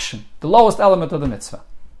the action, the lowest element of the mitzvah.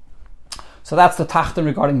 So that's the tachton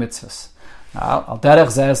regarding mitzvahs. Now, al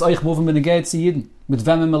derech says, oich moving mit Yidden, mit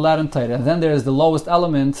wem im lernen Torah. And then there is the lowest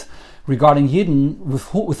element regarding Yidden,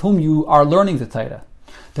 with whom you are learning the Torah.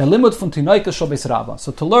 Der limud von tinoike shel beis rabba.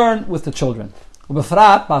 So to learn with the children.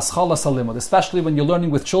 Especially when you're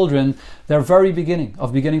learning with children, their very beginning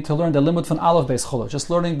to learn the limud from aleph beis cholo, just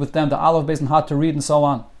learning with them the aleph beis and how to read and so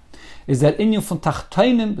on, is that inyan from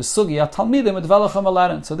tachtainim besugya talmidim et velachem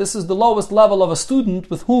alarin. So this is the lowest level of a student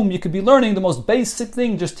with whom you could be learning the most basic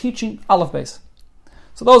thing, just teaching aleph beis.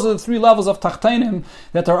 So those are the three levels of tachtainim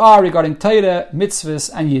that there are regarding Torah, mitzvahs,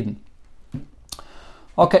 and Yidden.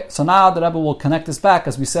 Okay, so now the Rebbe will connect this back,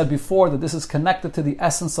 as we said before, that this is connected to the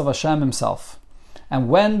essence of Hashem Himself. And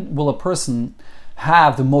when will a person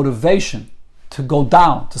have the motivation to go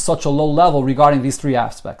down to such a low level regarding these three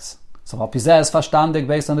aspects? So Hapizeh is verstandig,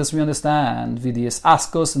 based on this we understand, Vidias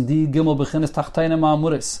Askos and Di Gimel Bechinis Tachteine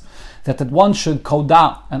Maamuris, that one should go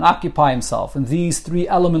down and occupy himself in these three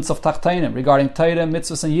elements of Tachteine regarding Torah,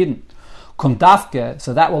 Mitzvahs, and Yidden. Kundafke,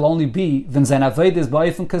 so that will only be when sein Aved is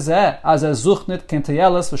ba'ifin kazeh, as sucht nit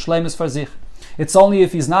kenteyeles v'shleimus for sich. It's only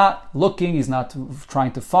if he's not looking, he's not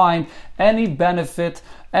trying to find any benefit,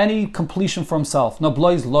 any completion for himself. No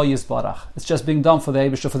blois lo yisbarach. It's just being done for the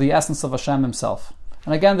Eibusha, for the essence of Hashem Himself.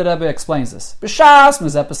 And again, the Rebbe explains this.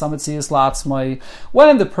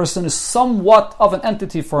 When the person is somewhat of an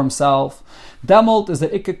entity for himself, demult is the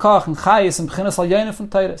ikkekach and chayis and b'chinas al yonif and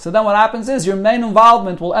Torah. So then what happens is your main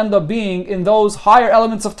involvement will end up being in those higher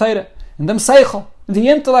elements of Torah, in them seichel, in the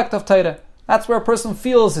intellect of Torah. That's where a person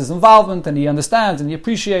feels his involvement and he understands and he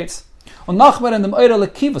appreciates.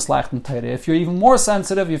 If you're even more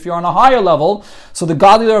sensitive, if you're on a higher level, so the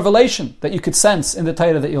godly revelation that you could sense in the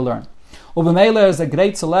Torah that you learn. So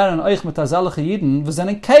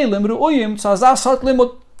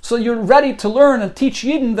you're ready to learn and teach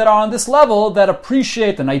Yidden that are on this level, that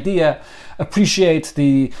appreciate an idea, appreciate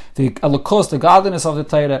the elokos, the godliness of the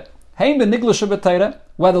Torah.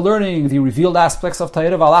 Whether learning the revealed aspects of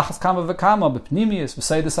Torah, and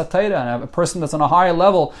a person that's on a higher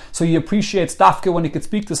level, so he appreciates dafke when he could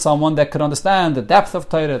speak to someone that could understand the depth of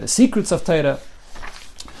Torah, the secrets of Torah.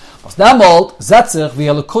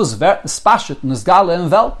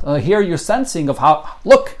 Here you're sensing of how,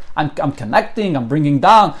 look, I'm connecting, I'm bringing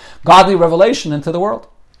down godly revelation into the world.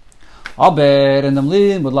 When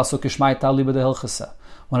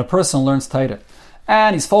a person learns Torah,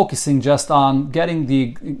 and he's focusing just on getting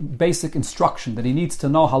the basic instruction that he needs to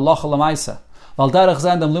know halacha l'maisa.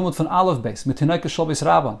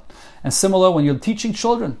 And similar when you're teaching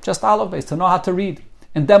children, just aleph beis, to know how to read.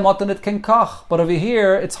 But over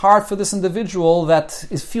here, it's hard for this individual that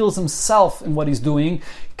feels himself in what he's doing,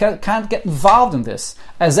 can't get involved in this.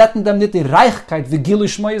 He doesn't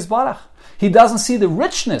see the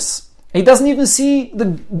richness. He doesn't even see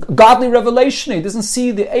the godly revelation. He doesn't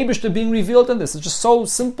see the Eibishter being revealed in this. It's just so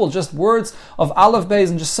simple, just words of aleph beis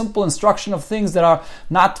and just simple instruction of things that are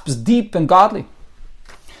not deep and godly.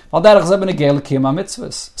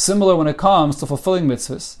 Similar when it comes to fulfilling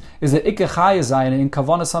mitzvahs, is the in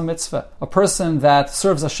kavanas ha-mitzvah. A person that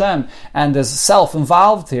serves Hashem and is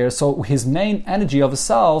self-involved here, so his main energy of his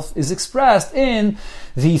self is expressed in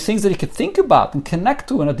the things that he could think about and connect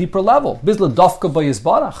to on a deeper level.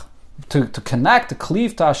 To connect, to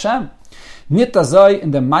cleave to Hashem. Nit azay in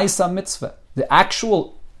the maisa mitzvah. The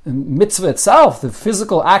actual mitzvah itself, the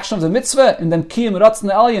physical action of the mitzvah, and then kiyum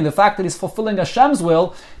ratzon elyon, the fact that he's fulfilling Hashem's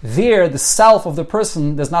will, there the self of the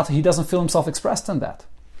person he doesn't feel himself expressed in that.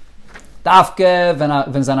 Dafke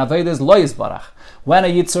when sein Avodah is lo yisbarach. When a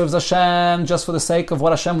Yid serves Hashem just for the sake of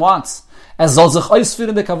what Hashem wants, soll sich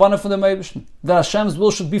ausführen the kavanah von dem Eibischen, that Hashem's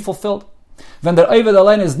will should be fulfilled. When der Oved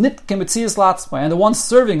allein is nit kemetzias latzmai, and the one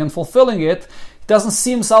serving and fulfilling it doesn't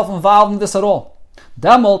see himself involved in this at all.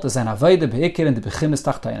 Demult is an Avodah beikir in the beginnis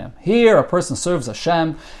tachteinem. Here a person serves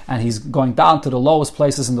Hashem and he's going down to the lowest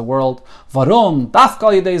places in the world. Warum?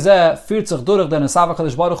 Dafka yidei zeh führt sich durch den Esava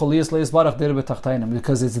Kadosh Baruch Hu liyis leis barach dirbe tachteinem.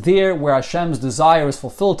 Because it's there where Hashem's desire is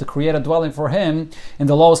fulfilled to create a dwelling for Him in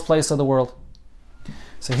the lowest place of the world.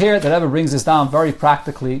 So here the Rebbe brings this down very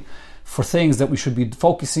practically for things that we should be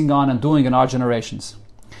focusing on and doing in our generations.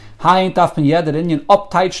 Today,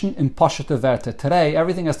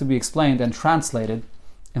 everything has to be explained and translated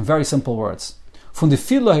in very simple words. From the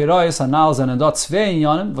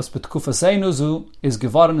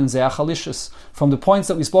points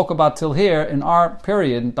that we spoke about till here, in our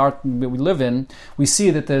period that we live in, we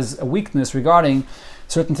see that there's a weakness regarding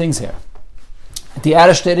certain things here. The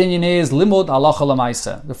erste inyan is limud halacha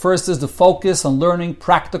lemaisa. The first is the focus on learning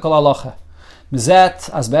practical halacha. Mizet,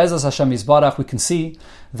 as be'ezas Hashem Yisbarach, we can see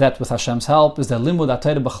that with Hashem's help is the limud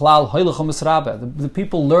atayre b'chlal hoylechum misrabe. The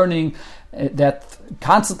people learning that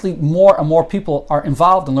constantly more and more people are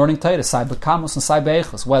involved in learning Torah, sai b'kamus and sai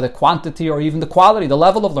b'eichus, whether quantity or even the quality, the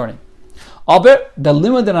level of learning. Aber the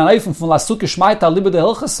limud in anayfim from lasuke shmaita libud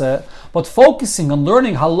hilchase, but focusing on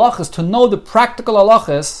learning halachas, to know the practical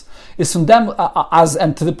halachas, is from them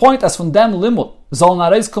and to the point as from them limud zol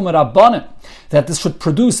nareis kumer rabbanim, that this should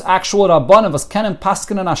produce actual rabbanim was kenen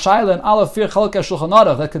pasken and ashayla and alle vier chalkei Shulchan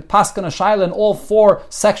Aruch, that could pasken ashayla in all four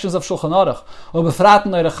sections of Shulchan Aruch, or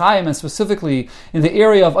befraten Eirech Chaim, and specifically in the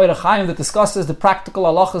area of Eirech Chaim that discusses the practical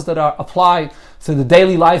halachas that are applied to the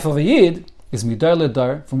daily life of a Yid, is midar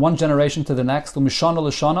ledar, from one generation to the next, mishana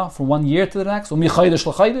l'shana, from 1 year to the next, michaydish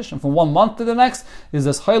l'chaydish, and from 1 month to the next, is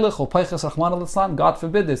this heilig or peiches rachman al-islam. God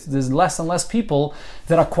forbid this. There's less and less people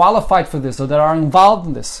that are qualified for this or that are involved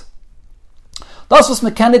in this. Das was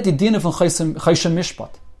mekanet die Dine von Choshen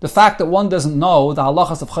Mishpat. The fact that one doesn't know the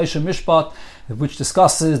halachas of Choshen Mishpat, which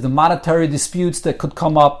discusses the monetary disputes that could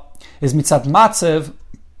come up, is mitzat matzev.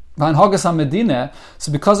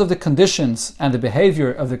 So because of the conditions and the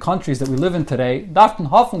behavior of the countries that we live in today,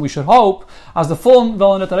 we should hope as the full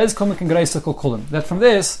that from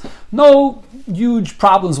this no huge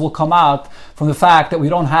problems will come out from the fact that we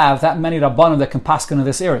don't have that many rabbanim that can paskin in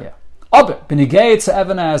this area. When it comes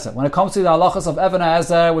to the halachas of Even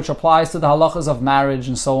Ezer, which applies to the halachas of marriage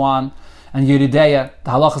and so on, and Yerideya,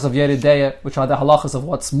 the halachas of Yerideya, which are the halachas of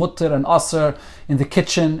what's mutter and aser in the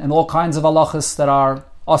kitchen, and all kinds of halachas that are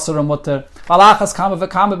aser and mutter. Halachas kama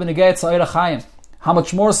v'kama b'negei to Eirech Chaim. How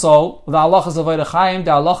much more so the halachas of Eirech Chaim,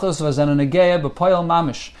 the halachas v'zen negeya b'poyel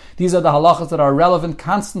mamish. These are the halachas that are relevant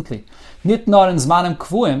constantly. Nit nor in zmanim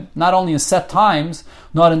kvuim, not only in set times,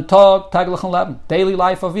 nor in taglich and leben, daily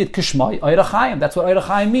life of Yid. Kishmai Eirech Chaim. That's what Eirech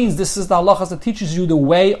Chaim means. This is the halachas that teaches you the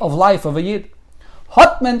way of life of a Yid.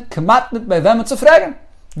 Hotman kematnit bei wem zu fragen.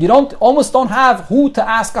 You almost don't have who to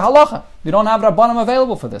ask a halacha. You don't have rabbanim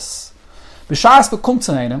available for this. B'shas bekommt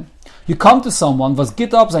zu einem, you come to someone was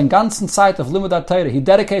git up sein ganzen Zeit of limudat Torah. He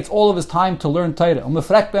dedicates all of his time to learn Torah.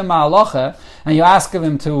 Mefrek beim halacha, and you ask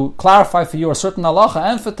him to clarify for you a certain halacha,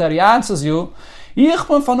 and for Torah, he answers you, ich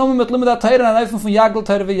bin vernommen mit limudat Torah and einfach von Yagel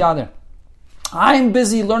Torah v'yader. I'm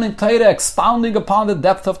busy learning Torah, expounding upon the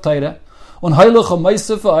depth of Torah,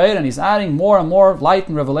 and he's adding more and more light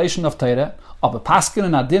and revelation of Torah. To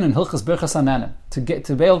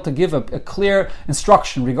be able to give a clear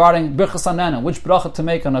instruction regarding birchas hanenem, which bracha to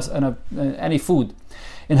make on any food.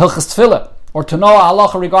 In Hilchas Tefillah, or to know a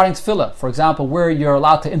halacha regarding Tefillah, for example, where you're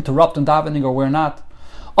allowed to interrupt in davening or where not.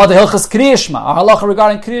 Or the Hilchas Kriyishma, a halacha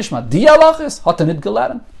regarding Kriyishma. Di halachas, hat nit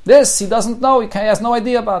gelehrn. This, he doesn't know, he has no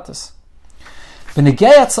idea about this. The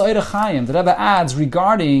Rebbe adds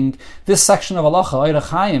regarding this section of halacha, Eirech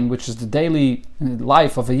Chaim, which is the daily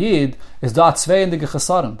life of a Yid, is da tzvei and the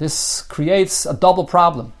gechasarim. This creates a double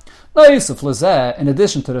problem. In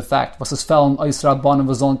addition to the fact, we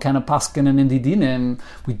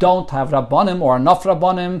don't have rabbanim or enough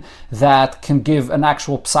rabbanim that can give an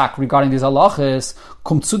actual psak regarding these halachas.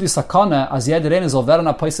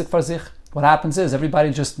 What happens is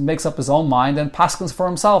everybody just makes up his own mind and paskins for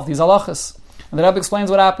himself these halachas. And the Rebbe explains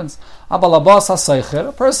what happens. A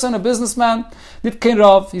person, a businessman,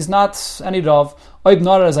 he's not any rav,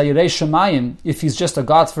 If he's just a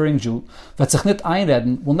God-fearing Jew,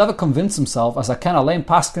 will never convince himself as can allein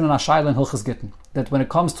paskin and ashayla in hilchas gitten. That when it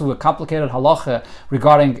comes to a complicated halacha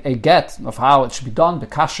regarding a get, of how it should be done, the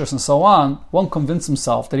kashrus and so on, won't convince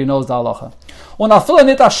himself that he knows the halacha.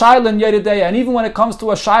 And even when it comes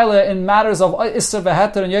to a shayla in matters of isser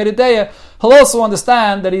v'heter and yerideya, he'll also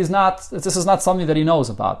understand that this is not something that he knows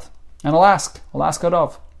about. And he'll ask a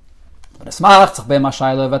Rav. So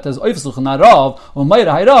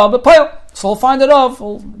he'll find it Rav.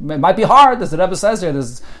 It might be hard, as the Rebbe says here.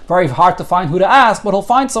 It's very hard to find who to ask, but he'll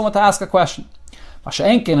find someone to ask a question. When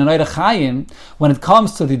it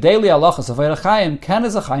comes to the daily halachas of Eirech Chaim,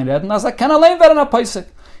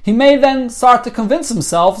 he may then start to convince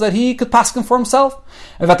himself that he could paskin for himself.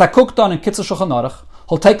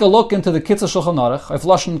 He'll take a look into the Kitzur Shulchan Aruch, if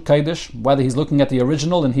Lashon Kodesh, whether he's looking at the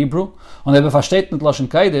original in Hebrew, und versteht nicht Lashon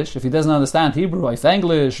Kodesh, if he doesn't understand Hebrew, if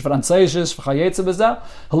English, Französisch,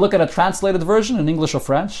 he'll look at a translated version in English or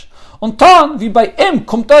French. Und dann, wie bei ihm,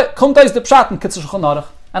 kommt aus der Pshat in Kitzur Shulchan Aruch.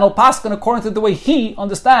 And he'll paskin according to the way he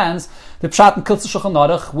understands the Pshat in Kitzur Shulchan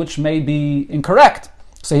Aruch, which may be incorrect.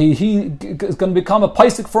 So he is going to become a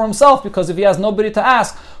paisik for himself, because if he has nobody to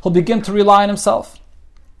ask, he'll begin to rely on himself.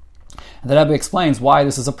 And the Rebbe explains why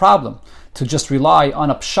this is a problem, to just rely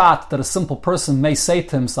on a pshat that a simple person may say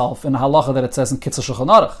to himself in a halacha that it says in Kitzur Shulchan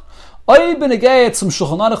Aruch. If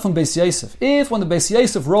when the Beis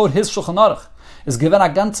Yosef wrote his Shulchan Aruch, is given a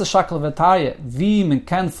ganze shakel v'tarye, wie men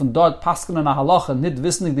ken von dort pasken in a halacha, nit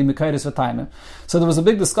wissnig die mekayres v'taime. So there was a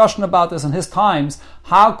big discussion about this in his times.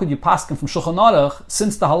 How could you pasken from Shulchan Aruch,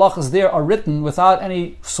 since the halachas there are written without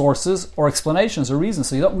any sources or explanations or reasons,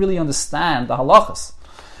 so you don't really understand the halachas.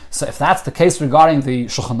 So if that's the case regarding the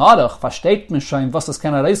Shulchan Aruch, versteht man schon, was das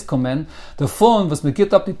kann herauskommen, the fun, was man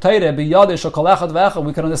gibt up die Teire, biyade shekol echad ve'echad,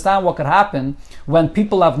 we can understand what could happen when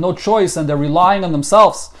people have no choice and they're relying on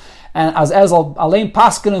themselves, and as allein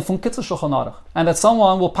pasken from Kitzur Shulchan Aruch, and that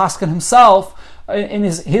someone will pasken himself in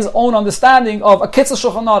his own understanding of a Kitzur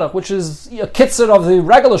Shulchan Aruch, which is a Kitzur of the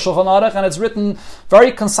regular Shulchan Aruch, and it's written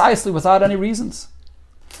very concisely without any reasons.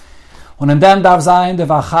 Und in dem darf sein, der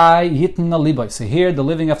Vachai hitten na Libay. So here, the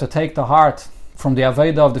living have to take the heart from the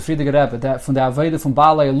Aveda of the Frierdiker Rebbe, from the Aveda from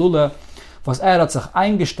Baalei Elula, was hat sich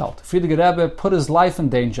eingestellt. Frierdiker Rebbe put his life in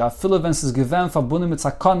danger. Viele, wenn es ist gewähnt, verbunden mit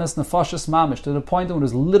Zakonis, nefoshes mamish, to the point where it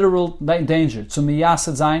was literal danger. Zu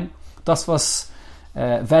miyaset sein, das was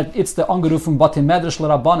it's the angerufen Bati Medrash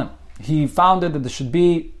l'Rabbanim. He founded that there should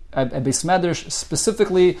be a Beis Medrash,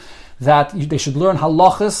 specifically that they should learn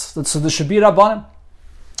halachas, so there should be Rabbanim.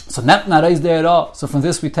 So from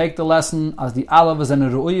this we take the lesson as the alavas and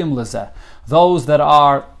ru'uyim lezeh. Those that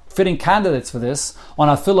are fitting candidates for this, on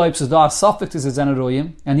a philoipes is da suffix is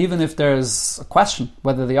ru'uyim, and even if there's a question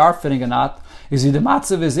whether they are fitting or not, is the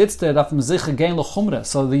matzav is itzte daf mzicha gein l'chumre.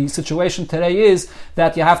 So the situation today is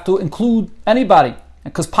that you have to include anybody,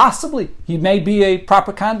 because possibly he may be a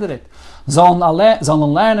proper candidate. That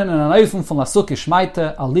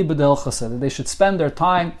they should spend their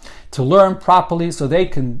time to learn properly so they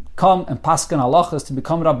can come and pasken halachas to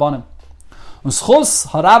become rabbanim.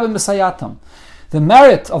 The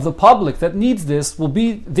merit of the public that needs this will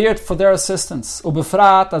be there for their assistance. This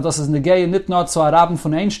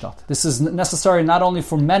is necessary not only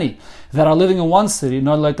for many that are living in one city,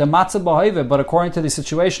 but according to the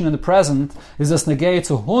situation in the present, is this negei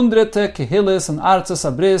to hundrete kehillis and arzes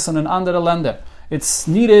abris and in andere Länder. It's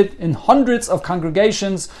needed in hundreds of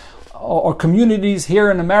congregations or communities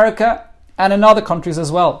here in America and in other countries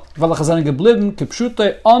as well.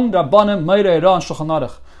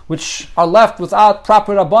 Which are left without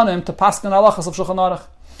proper rabbanim to pasken halachas of Shulchan Aruch.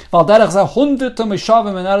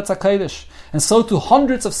 And so to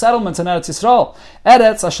hundreds of settlements in Eretz Yisrael.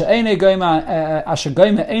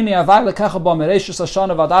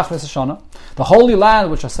 The Holy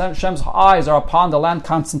Land, which Hashem's eyes are upon the land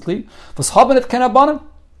constantly.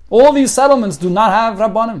 All these settlements do not have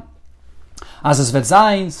rabbanim. As es wird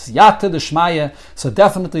sein, Yate de Shmaya, so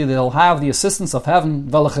definitely they'll have the assistance of heaven,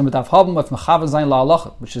 which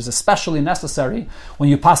is especially necessary when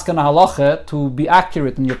you pasken a halacha to be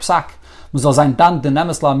accurate in your psak.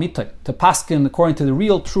 To pasken according to the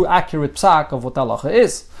real, true, accurate psak of what halacha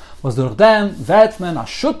is. Was durch dem wird man a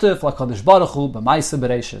shutef l'kadosh baruch hu b'maise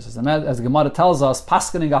bereishis. As the Gemara tells us,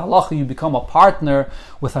 paskening a halacha, you become a partner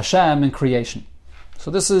with Hashem in creation. So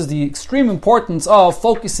this is the extreme importance of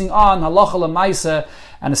focusing on halacha l'maisa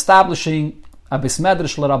and establishing a Beis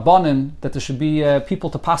Medrash l'Rabbanim, that there should be people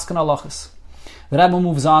to pasken halachas. The Rebbe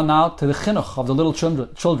moves on now to the chinuch of the little children.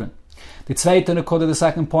 The zweite nekuda, the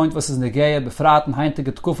second point, was negeya befrat and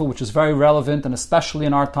heintige tkufa, which is very relevant and especially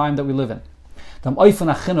in our time that we live in. the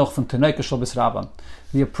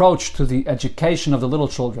approach to the education of the little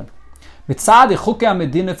children. Because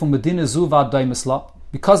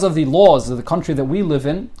of the laws of the country that we live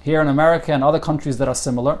in, here in America and other countries that are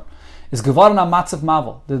similar, is geworden a matzav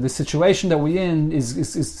mavel. The situation that we're in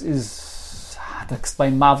is how to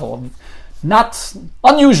explain mavel, not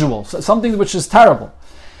unusual, something which is terrible.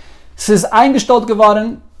 Es ist eingestellt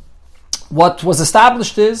geworden. What was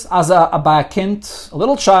established is, as by a kind, a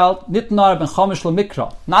little child,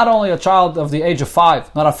 not only a child of the age of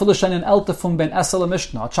 5, not a filishen elte from ben esel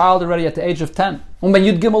mishnah, a child already at the age of 10, ben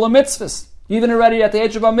yud gimel mitzvahs, even already at the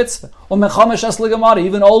age of a mitzvah, ben chamesh esel gemara,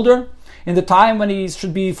 even older, in the time when he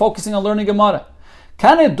should be focusing on learning gemara.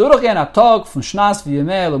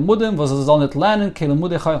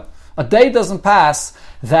 A day doesn't pass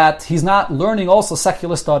that he's not learning also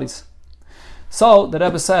secular studies. So the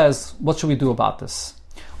Rebbe says, what should we do about this?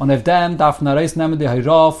 The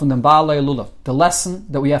lesson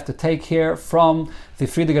that we have to take here from the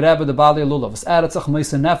Frierdiker Rebbe, the Balei Lulav,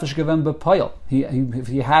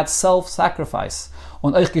 he had self-sacrifice.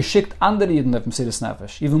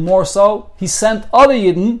 Even more so, he sent other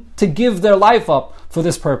Yidden to give their life up for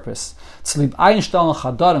this purpose. To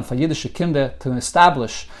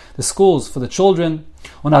establish the schools for the children.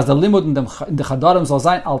 And as the limud in the Chadarim soll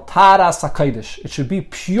sein altaras hakodesh, it should be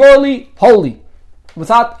purely holy,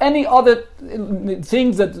 without any other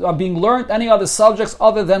things that are being learned, any other subjects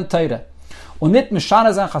other than Torah. Und nicht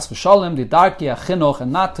mishana sein chas v'sholem die darki achinuch,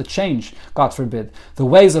 and not to change, God forbid, the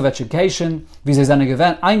ways of education, wie sie seine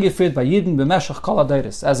gewähnt eingeführt bei Yidden b'meshach kol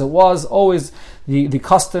hadeiros, as it was always the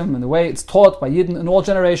custom and the way it's taught by Yidden in all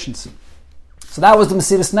generations. So that was the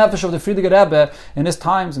Mesiras Nefesh of the Frierdiker Rebbe in his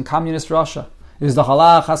times in communist Russia. Is the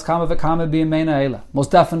halach has kama v'kama b'yameina eila. Most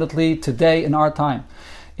definitely today in our time,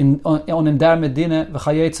 in der Medina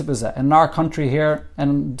v'chayetze b'zeh, in our country here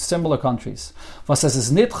and similar countries. Was es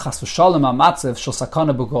is nit chas v'shalom ha'matzev shel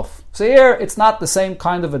sakana b'guf. So here it's not the same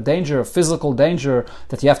kind of a danger, a physical danger,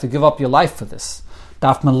 that you have to give up your life for this.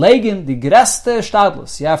 Darf man legen die größte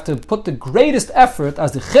Stadlus. You have to put the greatest effort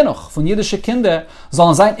as the chinuch von jüdische Kinder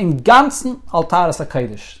sollen sein im ganzen altaras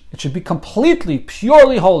hakodesh. It should be completely,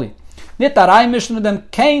 purely holy. Not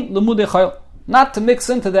to mix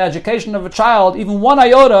into the education of a child even one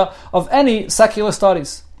iota of any secular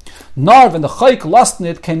studies. Nor when the chayk lost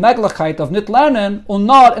nit kein Möglichkeit of nit lernen und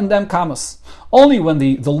nor in dem kamas. Only when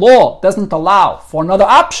the law doesn't allow for another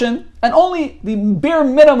option, and only the bare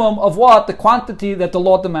minimum of the quantity that the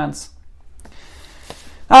law demands.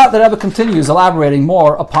 The Rebbe continues elaborating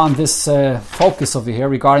more upon this focus over here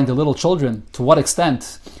regarding the little children, to what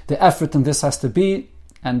extent the effort in this has to be,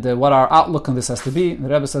 and what our outlook on this has to be. The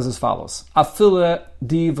Rebbe says as follows: Afile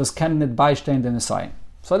die was kennen beistehen den Messiah.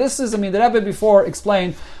 So this is, the Rebbe before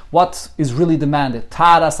explained what is really demanded,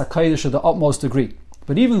 taras hakodesh to the utmost degree.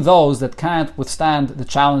 But even those that can't withstand the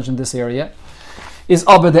challenge in this area, is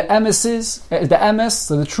aber the emes,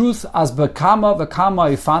 so the truth, as bekama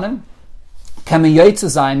v'kama ifanim, kemen yoytze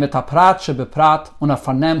sein mit haprat shebeprat und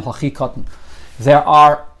afanem hachikoten. There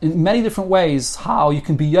are in many different ways how you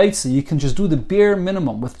can be yaitse. You can just do the bare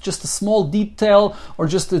minimum with just a small detail, or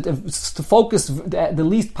just to focus the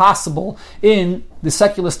least possible in the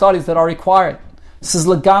secular studies that are required. Says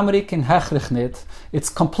legamri ken hechrich nit. It's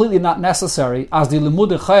completely not necessary, as the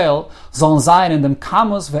limude chayil zon zayin in dem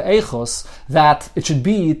kamos ve'echos, that it should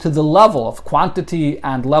be to the level of quantity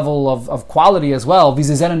and level of quality as well. Wie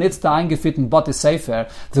sie sehen in itzta eingefitten Bati Sefer,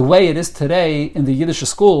 the way it is today in the Yiddish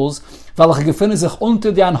schools, welche gefinden sich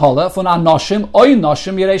unter die Anholle von Anoshim, oi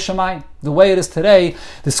Noshim Yirei Shamayim. The way it is today,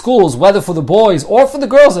 the schools, whether for the boys or for the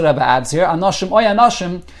girls, that Rebbe adds here, Anoshim, oi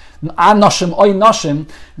Anoshim, Anoshim, oi Noshim,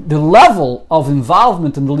 the level of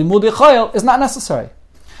involvement in the Limudei Chayil is not necessary.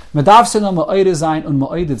 They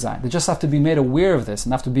just have to be made aware of this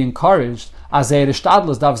and have to be encouraged, as they don't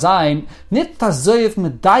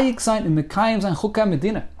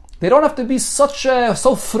have to be so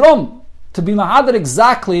from to be mahader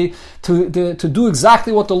exactly, to do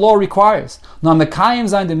exactly what the law requires. Rather,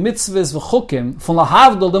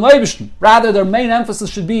 their main emphasis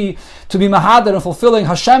should be to be mahader and fulfilling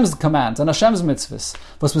Hashem's commands and Hashem's mitzvahs.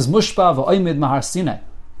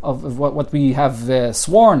 Of what we have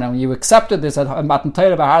sworn, and you accepted this at Matan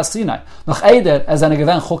Torah Bahar Sinai,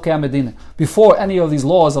 before any of these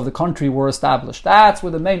laws of the country were established. That's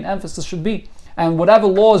where the main emphasis should be. And whatever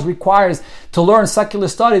laws requires to learn secular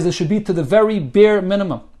studies, it should be to the very bare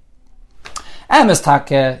minimum.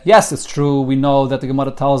 Yes, it's true. We know that the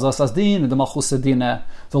Gemara tells us as din, the malchus dina,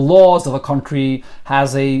 the laws of a country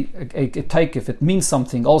has a take if it means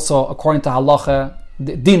something. Also, according to halacha,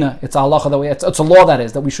 dina, it's a halacha it's a law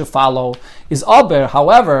that we should follow. Is aber,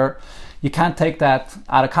 however, you can't take that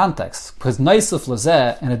out of context. Because Neisef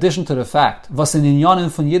Lazeh, in addition to the fact, was in Inyanin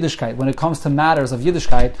von Yiddishkeit, when it comes to matters of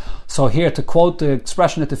Yiddishkeit, so here to quote the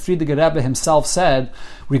expression that the Frierdiker Rebbe himself said,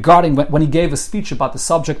 regarding when he gave a speech about the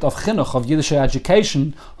subject of Chinuch, of Yiddish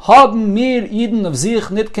education, haben mir Yidden of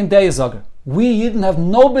sich nit ken Deesager. We Yidden have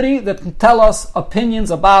nobody that can tell us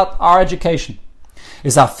opinions about our education.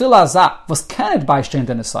 Is a filazah was can't beistehen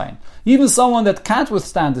in a sign. Even someone that can't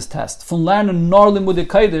withstand this test, from learning nor Likkutei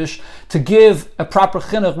Kodesh, to give a proper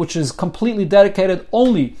chinuch which is completely dedicated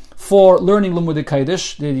only for learning Likkutei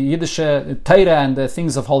Kodesh, the Yiddish Torah and the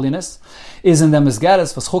things of holiness, is in the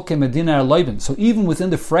Mesgeres was Chukke Medina Erleuben. So even within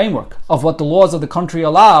the framework of what the laws of the country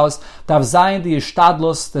allows, Dav Zayin the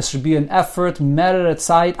Ishtadlos, there should be an effort, merer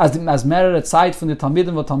Zeit, as merer Zeit from the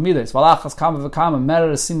Talmidim and Talmides, Valachas Kama V'Kama,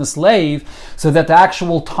 merer Simas Leiv, so that the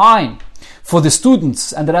actual time for the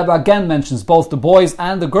students, and the Rebbe again mentions both the boys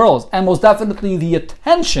and the girls, and most definitely the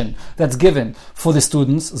attention that's given for the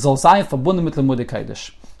students, soll sein verbunden mit Likkutei Kodesh.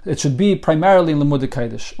 It should be primarily in Likkutei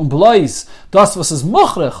Kodesh. Blois, das was is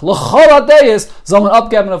muchrich, l'chol hadeyes, soll man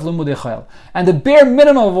abgeben of Likkutei Chayil. And the bare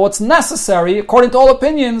minimum of what's necessary, according to all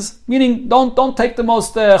opinions, meaning don't take the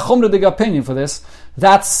most chumradig opinion for this,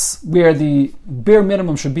 that's where the bare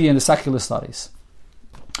minimum should be in the secular studies.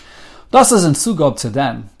 Das is in Sugob to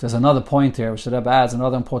them. There's another point here, which the Rebbe adds,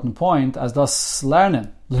 another important point, as das Lernen,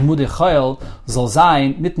 Likkutei Chayil, soll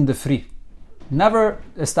sein mitten de Fri. Never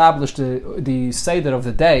established the Seder of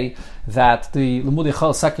the day that the Likkutei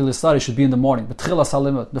Chayil secular study should be in the morning. But Tchilas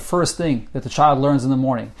HaLimud, the first thing that the child learns in the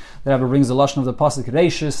morning. The Rebbe brings the lashon of the pasuk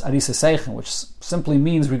Reishis Arisa Seichen, which simply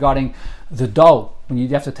means regarding the dough, when you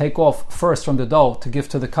have to take off first from the dough to give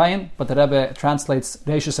to the Kayin. But the Rebbe translates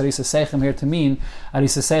Reishis Arisa Seichen here to mean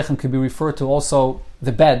Arisa Seichen could be referred to also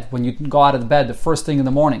the bed, when you go out of the bed the first thing in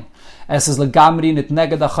the morning. Es is legamri nit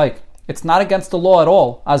neged achayk. It's not against the law at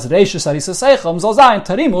all. As Reishis Arisa Seichem zal zayin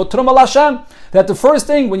tarimu truma l'Hashem. That the first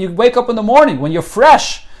thing when you wake up in the morning, when you're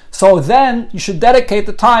fresh, so then you should dedicate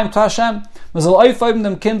the time to Hashem. Elevate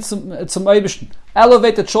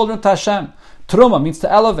the children to Hashem. Truma means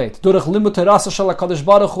to elevate. Durch limud terasa shel HaKadosh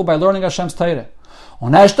Baruch Hu, by learning Hashem's Torah.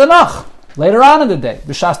 Und erst danach, later on in the day,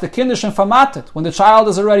 b'shas the kinder shen famatet, when the child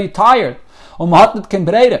is already tired, und man hat nit kein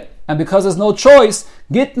Breire, and because there's no choice,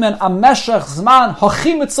 git men a meshach zman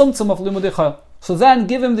hachim etzumtzum of Likkutei Chayil. So then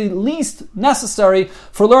give him the least necessary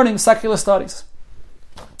for learning secular studies.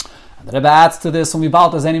 And the Rebbe adds to this, since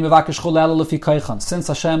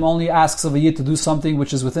Hashem only asks of a yid to do something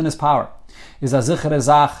which is within his power, is a zichere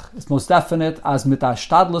zach, it's most definite as mit a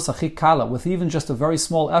shtadlus achik kala, with even just a very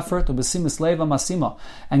small effort, ubesimis leva masima,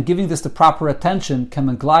 and giving this the proper attention,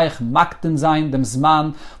 kemen gleich makten sein dem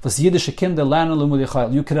zman, was yiddische kinder lernen Likkutei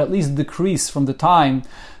Chayil. You could at least decrease from the time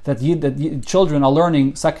that children are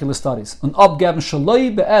learning secular studies. Und abgeben shaloi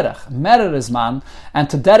be'erech, merer zman, and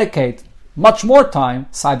to dedicate much more time,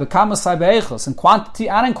 sai bekama sai be'echos, in quantity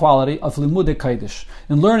and in quality, of Likkutei Kodesh,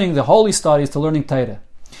 in learning the holy studies, to learning Torah.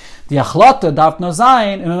 The achlata darf nur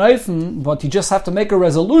sein in an ofen, but you just have to make a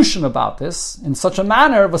resolution about this in such a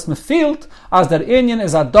manner, was me fehlt, as der inyan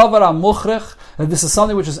is a davar muchrich, that this is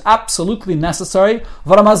something which is absolutely necessary.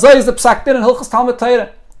 Varam hazoi is the psak din in Hilchos Talmud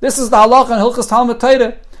Torah. This is the halacha in Hilchos Talmud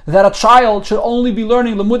Torah, that a child should only be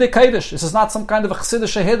learning Likkutei Kodesh. This is not some kind of a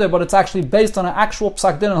chassidish hiddur, but it's actually based on an actual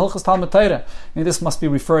psak din in Hilchos Talmud Torah. I mean, this must be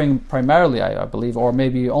referring primarily, I believe, or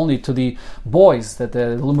maybe only to the boys, that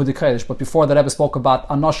the Likkutei Kodesh. But before that, Rebbe spoke about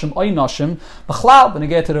anoshim oinoshim, b'chlal, and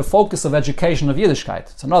again to the focus of education of Yiddishkeit.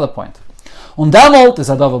 It's another point. Und demult is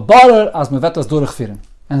adav barer as mevetas durchführen.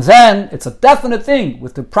 And then it's a definite thing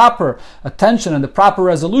with the proper attention and the proper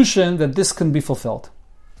resolution that this can be fulfilled.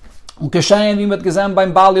 Just as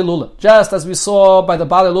we saw by the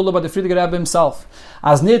Bali Lula, by the Frierdiker Rebbe himself,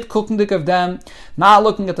 as nit guckendig of them, not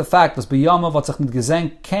looking at the fact that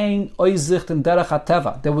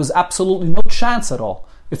there was absolutely no chance at all.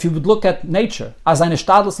 If you would look at nature, as eine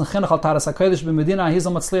Stadlis and Chinuch al Taras HaKodesh b'Medina, he's a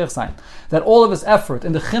matzliach sein, that all of his effort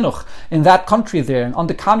in the Chinuch, in that country there, and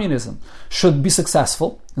under communism, should be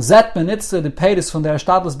successful. Zet benitzah the peiris from der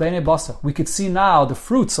Stadlis b'nei Basa. We could see now the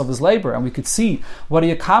fruits of his labor, and we could see what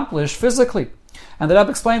he accomplished physically. And the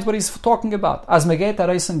Rebbe explains what he's talking about. As meget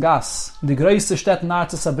areisen gas, the größte Städte nahe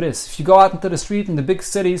Sabris. If you go out into the street in the big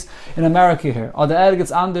cities in America here, or the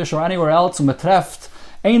Ergets Anders, or anywhere else, und betrefft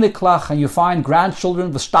and you find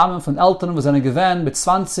grandchildren was stammen von Eltern was eine gewähnt mit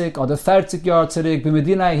 20 oder 40 Jahre zurück bei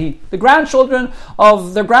Medina. The grandchildren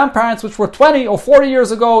of their grandparents which were 20 or 40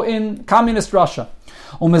 years ago in communist Russia.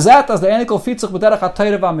 And you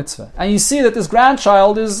see that this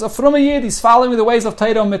grandchild is a fromme Yid, he's following the ways of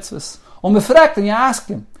Torah and mitzvahs. And you ask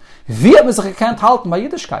him, wie hat man sich gekannt halten bei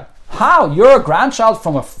Yiddishkeit? How? You're a grandchild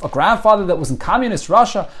from a grandfather that was in communist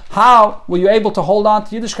Russia. How were you able to hold on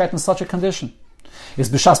to Yiddishkeit in such a condition?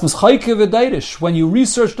 When you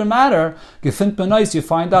research the matter, you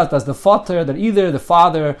find out that either the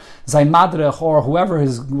father, sein madrech, or whoever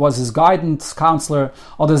was his guidance counselor,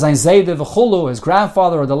 or the sein zayde v'chulu, his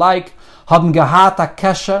grandfather or the like, haben gehat a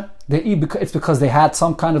kesha. It's because they had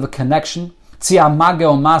some kind of a connection,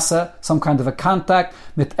 some kind of a contact,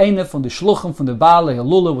 mit eine von the shluchim from the Bale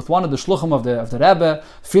Halula, with one of the shluchim of the Rebbe,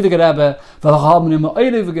 Friedige Rebbe, von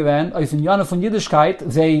Yiddishkeit.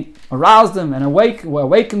 They aroused them and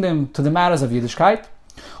awakened them to the matters of Yiddishkeit.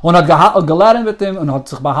 Und hat gelernt mit dem und hat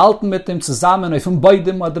sich behalten mit dem zusammen auf dem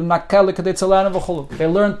beidem oder nakelle kadei zu lernen v'chulu. They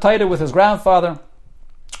learned Torah with his grandfather,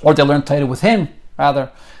 or they learned Torah with him,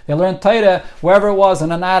 rather. They learned Torah wherever it was,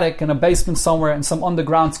 in an attic, in a basement somewhere, in some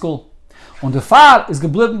underground school. Und der Vater is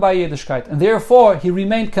geblieben bei Yiddishkeit, and therefore he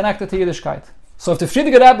remained connected to Yiddishkeit. So if the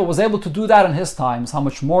Friedige Rebbe was able to do that in his times, how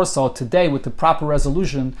much more so today with the proper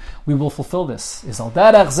resolution we will fulfill this. Is al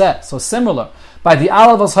derech zeh. So similar. By the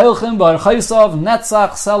Alavas Heilchim, by Chaysav,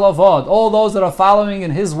 Netzach, Selavod, all those that are following in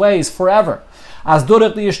his ways forever. As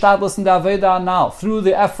durich the Yishtadlis in the Aveda Anal, through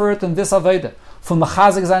the effort in this Aveda. From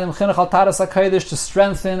Machazik Zayin Chinuch al Taras HaKadosh, to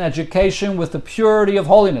strengthen education with the purity of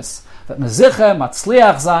holiness. That Meziche,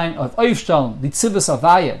 Matzliach Zayin, of Oifstalm, the Tzivus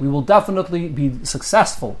Avaya, we will definitely be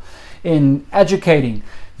successful in educating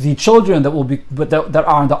the children that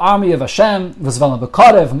are in the army of Hashem, V'zvalam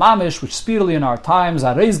B'karev, Mamish, which speedily in our times,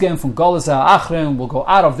 Areizgem from Golas Achrim, will go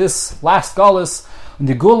out of this last Golas, in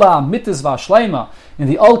the Gula, Mitzvah Shleima, in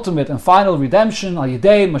the ultimate and final redemption, Al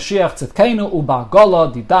Yidei, Mashiach Tzedkeinu, Uba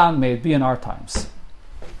Gola, Didan, may it be in our times.